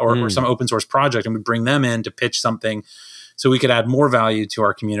like, or some open source project, and we'd bring them in to pitch something so we could add more value to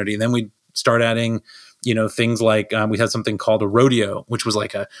our community. And then we'd start adding, things like we had something called a rodeo, which was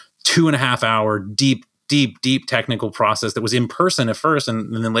like a 2.5 hour deep technical process that was in person at first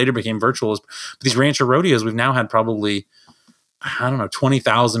and then later became virtual. But these Rancher rodeos, we've now had probably,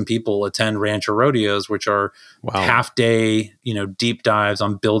 20,000 people attend Rancher rodeos, which are half day, deep dives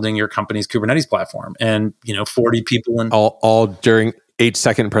on building your company's Kubernetes platform, and 40 people in all during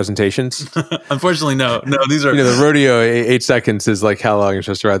 8-second presentations. Unfortunately, no. These are the rodeo. 8 seconds is like how long you're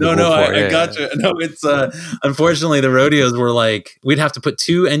supposed to ride the bull for. I got you. No, it's unfortunately the rodeos were like we'd have to put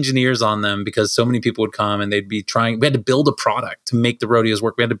 2 engineers on them because so many people would come and they'd be trying. We had to build a product to make the rodeos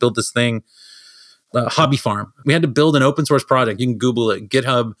work. We had to build this thing. Hobby farm. We had to build an open source project. You can Google it,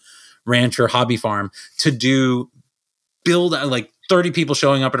 GitHub Rancher Hobby Farm, to build like 30 people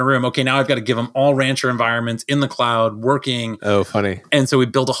showing up in a room. Okay, now I've got to give them all Rancher environments in the cloud working. Oh, funny. And so we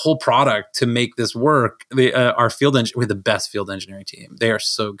built a whole product to make this work. Our field engineer, we had the best field engineering team. They are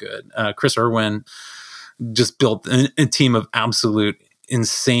so good. Chris Irwin just built a team of absolute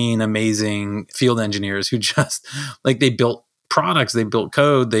insane, amazing field engineers who just they built products, they built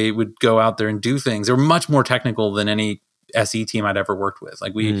code, they would go out there and do things. They were much more technical than any SE team I'd ever worked with.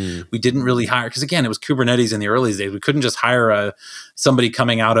 Like we didn't really hire, because again, it was Kubernetes in the early days. We couldn't just hire somebody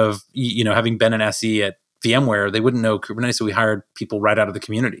coming out of, having been an SE at VMware. They wouldn't know Kubernetes. So we hired people right out of the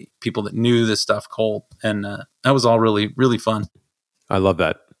community, people that knew this stuff cold. And that was all really, really fun. I love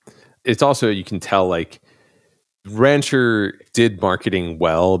that. It's also, you can tell like Rancher did marketing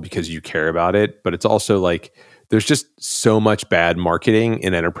well because you care about it, but it's also like there's just so much bad marketing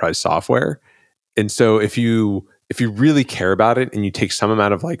in enterprise software. And so if you really care about it and you take some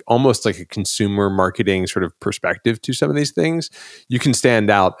amount of like almost like a consumer marketing sort of perspective to some of these things, you can stand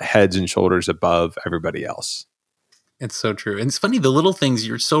out heads and shoulders above everybody else. It's so true. And it's funny, the little things,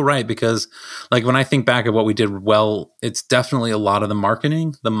 you're so right, because like when I think back at what we did well, it's definitely a lot of the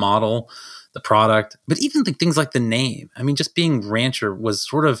marketing, the model, the product, but even the things like the name. I mean, just being Rancher was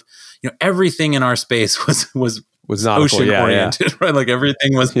sort of, everything in our space was nautical, ocean oriented, right? Like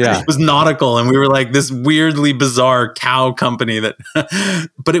everything was nautical, and we were like this weirdly bizarre cow company that,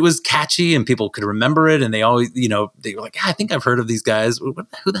 but it was catchy and people could remember it, and they always, they were like, I think I've heard of these guys.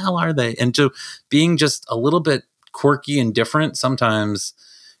 Who the hell are they? And so being just a little bit quirky and different sometimes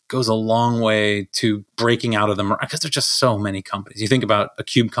goes a long way to breaking out of them, because there's just so many companies. You think about a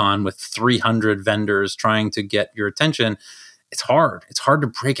KubeCon with 300 vendors trying to get your attention. It's hard. It's hard to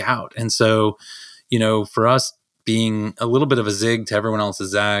break out. And so, for us, being a little bit of a zig to everyone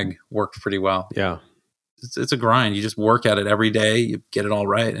else's zag worked pretty well. Yeah. It's a grind. You just work at it every day. You get it all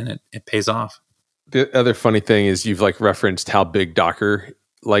right, and it pays off. The other funny thing is you've like referenced how big Docker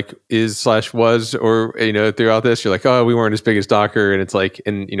like is/was, or, throughout this, you're like, oh, we weren't as big as Docker. And it's like,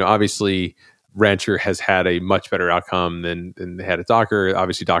 and, obviously Rancher has had a much better outcome than they had at Docker.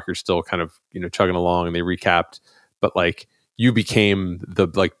 Obviously Docker's still kind of, chugging along, and they recapped, but like you became the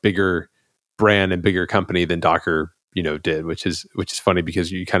like bigger brand and bigger company than Docker, did, which is funny,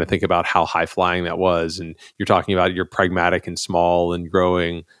 because you kind of think about how high flying that was. And you're talking about you're pragmatic and small and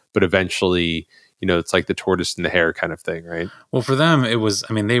growing, but eventually, it's like the tortoise and the hare kind of thing, right? Well, for them, it was,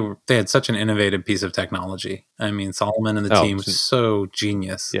 they had such an innovative piece of technology. Solomon and the team was so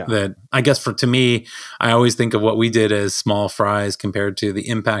genius that I guess to me, I always think of what we did as small fries compared to the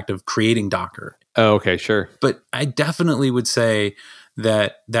impact of creating Docker. Oh, okay, sure. But I definitely would say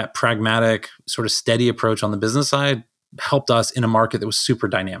that pragmatic sort of steady approach on the business side helped us in a market that was super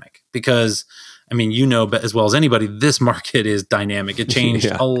dynamic, because but as well as anybody, this market is dynamic. It changed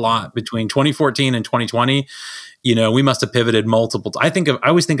a lot between 2014 and 2020. We must have pivoted multiple. I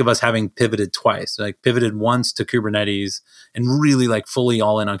always think of us having pivoted twice, like pivoted once to Kubernetes and really like fully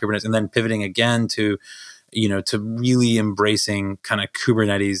all in on Kubernetes, and then pivoting again to really embracing kind of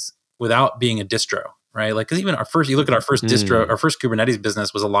Kubernetes without being a distro, right? Like, 'cause even you look at our first distro, our first Kubernetes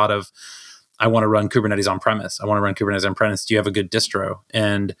business was a lot of, I want to run Kubernetes on premise. I want to run Kubernetes on premise. Do you have a good distro?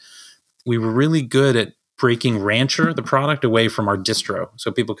 And we were really good at breaking Rancher, the product, away from our distro,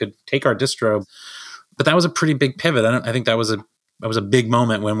 so people could take our distro. But that was a pretty big pivot. I think that was a big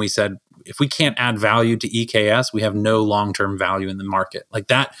moment when we said, if we can't add value to EKS, we have no long-term value in the market. Like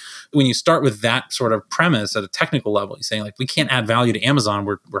that, when you start with that sort of premise at a technical level, you're saying like, we can't add value to Amazon,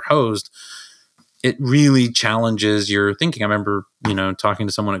 we're hosed. It really challenges your thinking. I remember, talking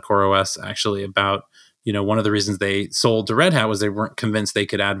to someone at CoreOS actually about, one of the reasons they sold to Red Hat was they weren't convinced they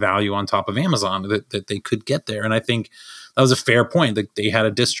could add value on top of Amazon, that they could get there. And I think that was a fair point, that they had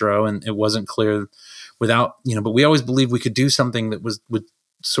a distro and it wasn't clear without, but we always believed we could do something that would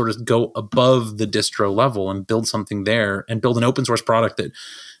sort of go above the distro level and build something there and build an open source product that,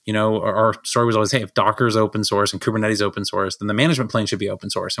 our story was always, hey, if Docker is open source and Kubernetes open source, then the management plane should be open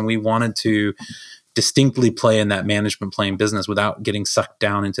source. And we wanted to distinctly play in that management plane business without getting sucked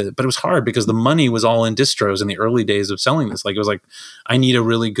down into it. But it was hard because the money was all in distros in the early days of selling this. Like, it was like, I need a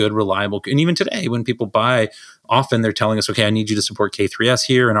really good, reliable, and even today when people buy, often they're telling us, okay, I need you to support K3S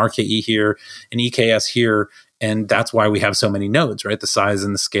here and RKE here and EKS here. And that's why we have so many nodes, right? The size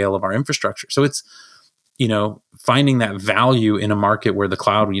and the scale of our infrastructure. So it's, finding that value in a market where the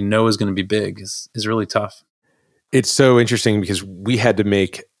cloud is going to be big is really tough. It's so interesting because we had to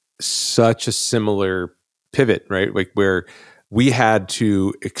make such a similar pivot, right? Like where we had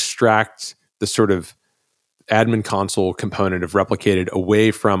to extract the sort of admin console component of Replicated away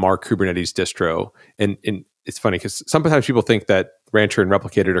from our Kubernetes distro. And it's funny because sometimes people think that Rancher and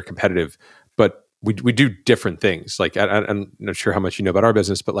Replicated are competitive, but we do different things. Like I'm not sure how much you know about our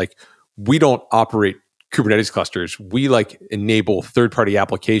business, but like we don't operate Kubernetes clusters. We like enable third-party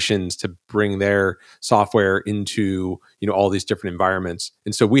applications to bring their software into, all these different environments.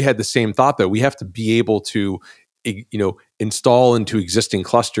 And so we had the same thought, though. We have to be able to, install into existing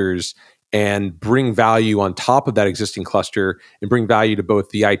clusters and bring value on top of that existing cluster and bring value to both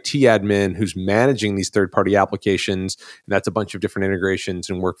the IT admin who's managing these third-party applications, and that's a bunch of different integrations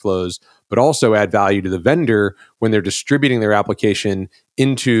and workflows, but also add value to the vendor when they're distributing their application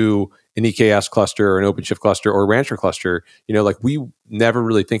into an EKS cluster or an OpenShift cluster or a Rancher cluster. Like we never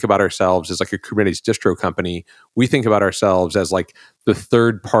really think about ourselves as like a Kubernetes distro company. We think about ourselves as like the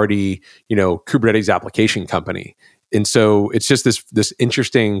third-party, Kubernetes application company. And so it's just this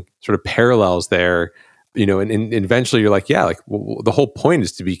interesting sort of parallels there, and eventually you're like, the whole point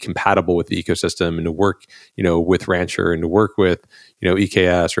is to be compatible with the ecosystem and to work, with Rancher and to work with,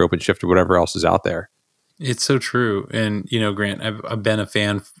 EKS or OpenShift or whatever else is out there. It's so true. And, Grant, I've been a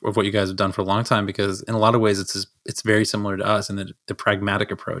fan of what you guys have done for a long time because in a lot of ways it's very similar to us in the pragmatic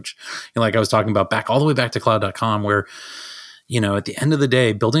approach. Like I was talking about all the way back to cloud.com where, at the end of the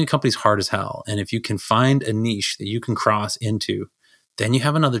day, building a company is hard as hell. And if you can find a niche that you can cross into, then you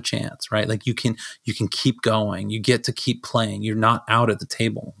have another chance, right? Like you can keep going. You get to keep playing. You're not out at the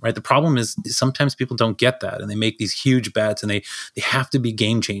table, right? The problem is sometimes people don't get that and they make these huge bets and they have to be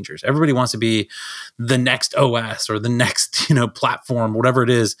game changers. Everybody wants to be the next OS or the next, platform, whatever it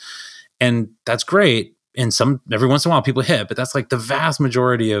is. And that's great. And every once in a while people hit, but that's like the vast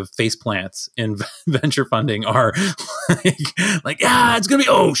majority of face plants in venture funding are it's going to be,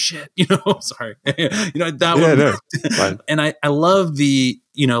 oh shit, sorry. And I love the,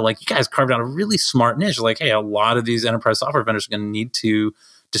 like you guys carved out a really smart niche. Like, hey, a lot of these enterprise software vendors are going to need to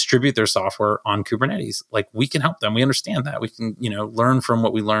distribute their software on Kubernetes. Like we can help them. We understand that. We can, learn from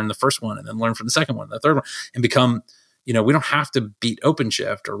what we learned the first one and then learn from the second one, the third one, and become, we don't have to beat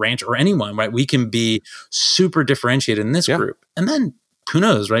OpenShift or Rancher or anyone, right? We can be super differentiated in this group. And then who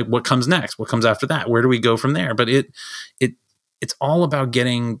knows, right? What comes next? What comes after that? Where do we go from there? But it's all about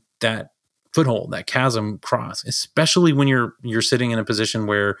getting that foothold, that chasm cross, especially when you're sitting in a position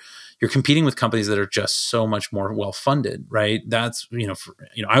where you're competing with companies that are just so much more well-funded, right? That's,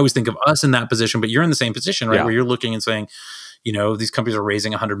 I always think of us in that position, but you're in the same position, right? Yeah. Where you're looking and saying, these companies are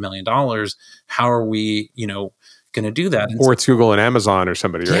raising $100 million. How are we, going to do that? Or it's Google and Amazon or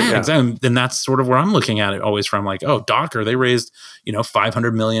somebody, right? Yeah, exactly. And that's sort of where I'm looking at it always from, like, oh, Docker, they raised,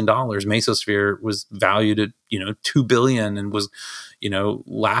 $500 million. Mesosphere was valued at, $2 billion and was,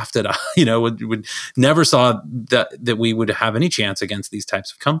 laughed at, would never saw that we would have any chance against these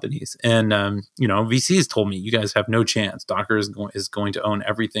types of companies. And, VCs told me, you guys have no chance. Docker is going to own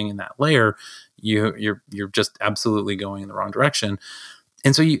everything in that layer. You're just absolutely going in the wrong direction.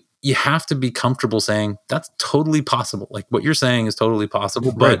 And so you have to be comfortable saying that's totally possible. Like what you're saying is totally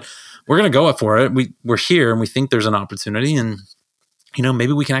possible, but we're going to go up for it. We're here and we think there's an opportunity and,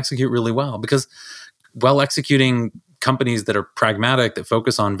 maybe we can execute really well because executing companies that are pragmatic, that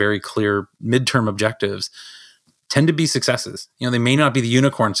focus on very clear midterm objectives tend to be successes. They may not be the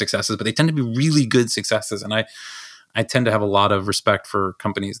unicorn successes, but they tend to be really good successes. And I tend to have a lot of respect for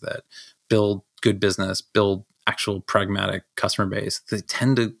companies that build good business, build actual pragmatic customer base. They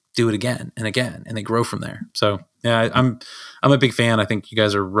tend to do it again and again, and they grow from there. So yeah, I'm a big fan. I think you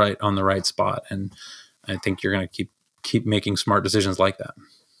guys are right on the right spot, and I think you're going to keep making smart decisions like that.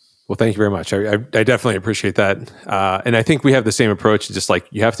 Well, thank you very much. I definitely appreciate that. And I think we have the same approach. Just like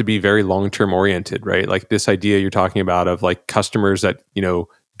you have to be very long-term oriented, right? Like this idea you're talking about of like customers that,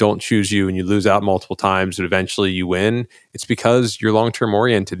 don't choose you and you lose out multiple times, but eventually you win. It's because you're long-term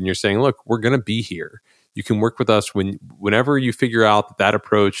oriented and you're saying, look, we're going to be here. You can work with us whenever you figure out that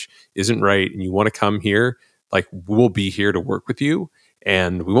approach isn't right and you want to come here, like we'll be here to work with you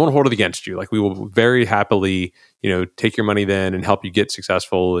and we won't hold it against you. Like we will very happily, take your money then and help you get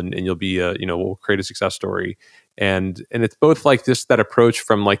successful and you'll be we'll create a success story. And it's both like that approach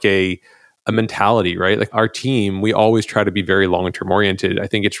from like a mentality, right? Like our team, we always try to be very long-term oriented. I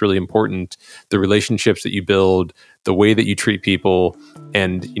think it's really important, the relationships that you build, the way that you treat people.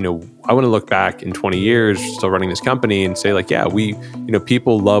 And, I want to look back in 20 years, still running this company and say like, yeah, we,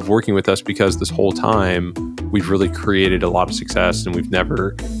 people love working with us because this whole time we've really created a lot of success and we've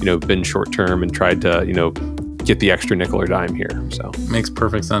never, been short-term and tried to, get the extra nickel or dime here. So makes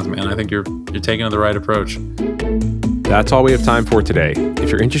perfect sense, man. I think you're taking the right approach. That's all we have time for today. If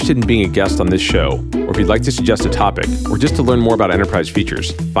you're interested in being a guest on this show, or if you'd like to suggest a topic, or just to learn more about enterprise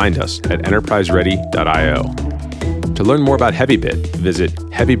features, find us at enterpriseready.io. To learn more about HeavyBit, visit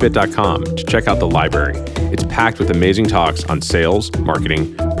heavybit.com to check out the library. It's packed with amazing talks on sales,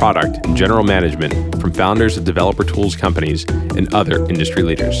 marketing, product, and general management from founders of developer tools companies and other industry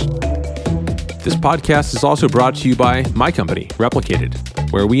leaders. This podcast is also brought to you by my company, Replicated.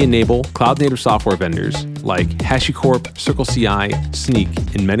 where we enable cloud-native software vendors like HashiCorp, CircleCI, Sneak,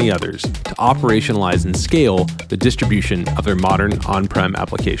 and many others to operationalize and scale the distribution of their modern on-prem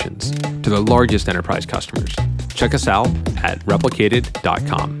applications to their largest enterprise customers. Check us out at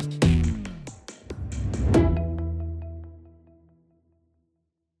replicated.com.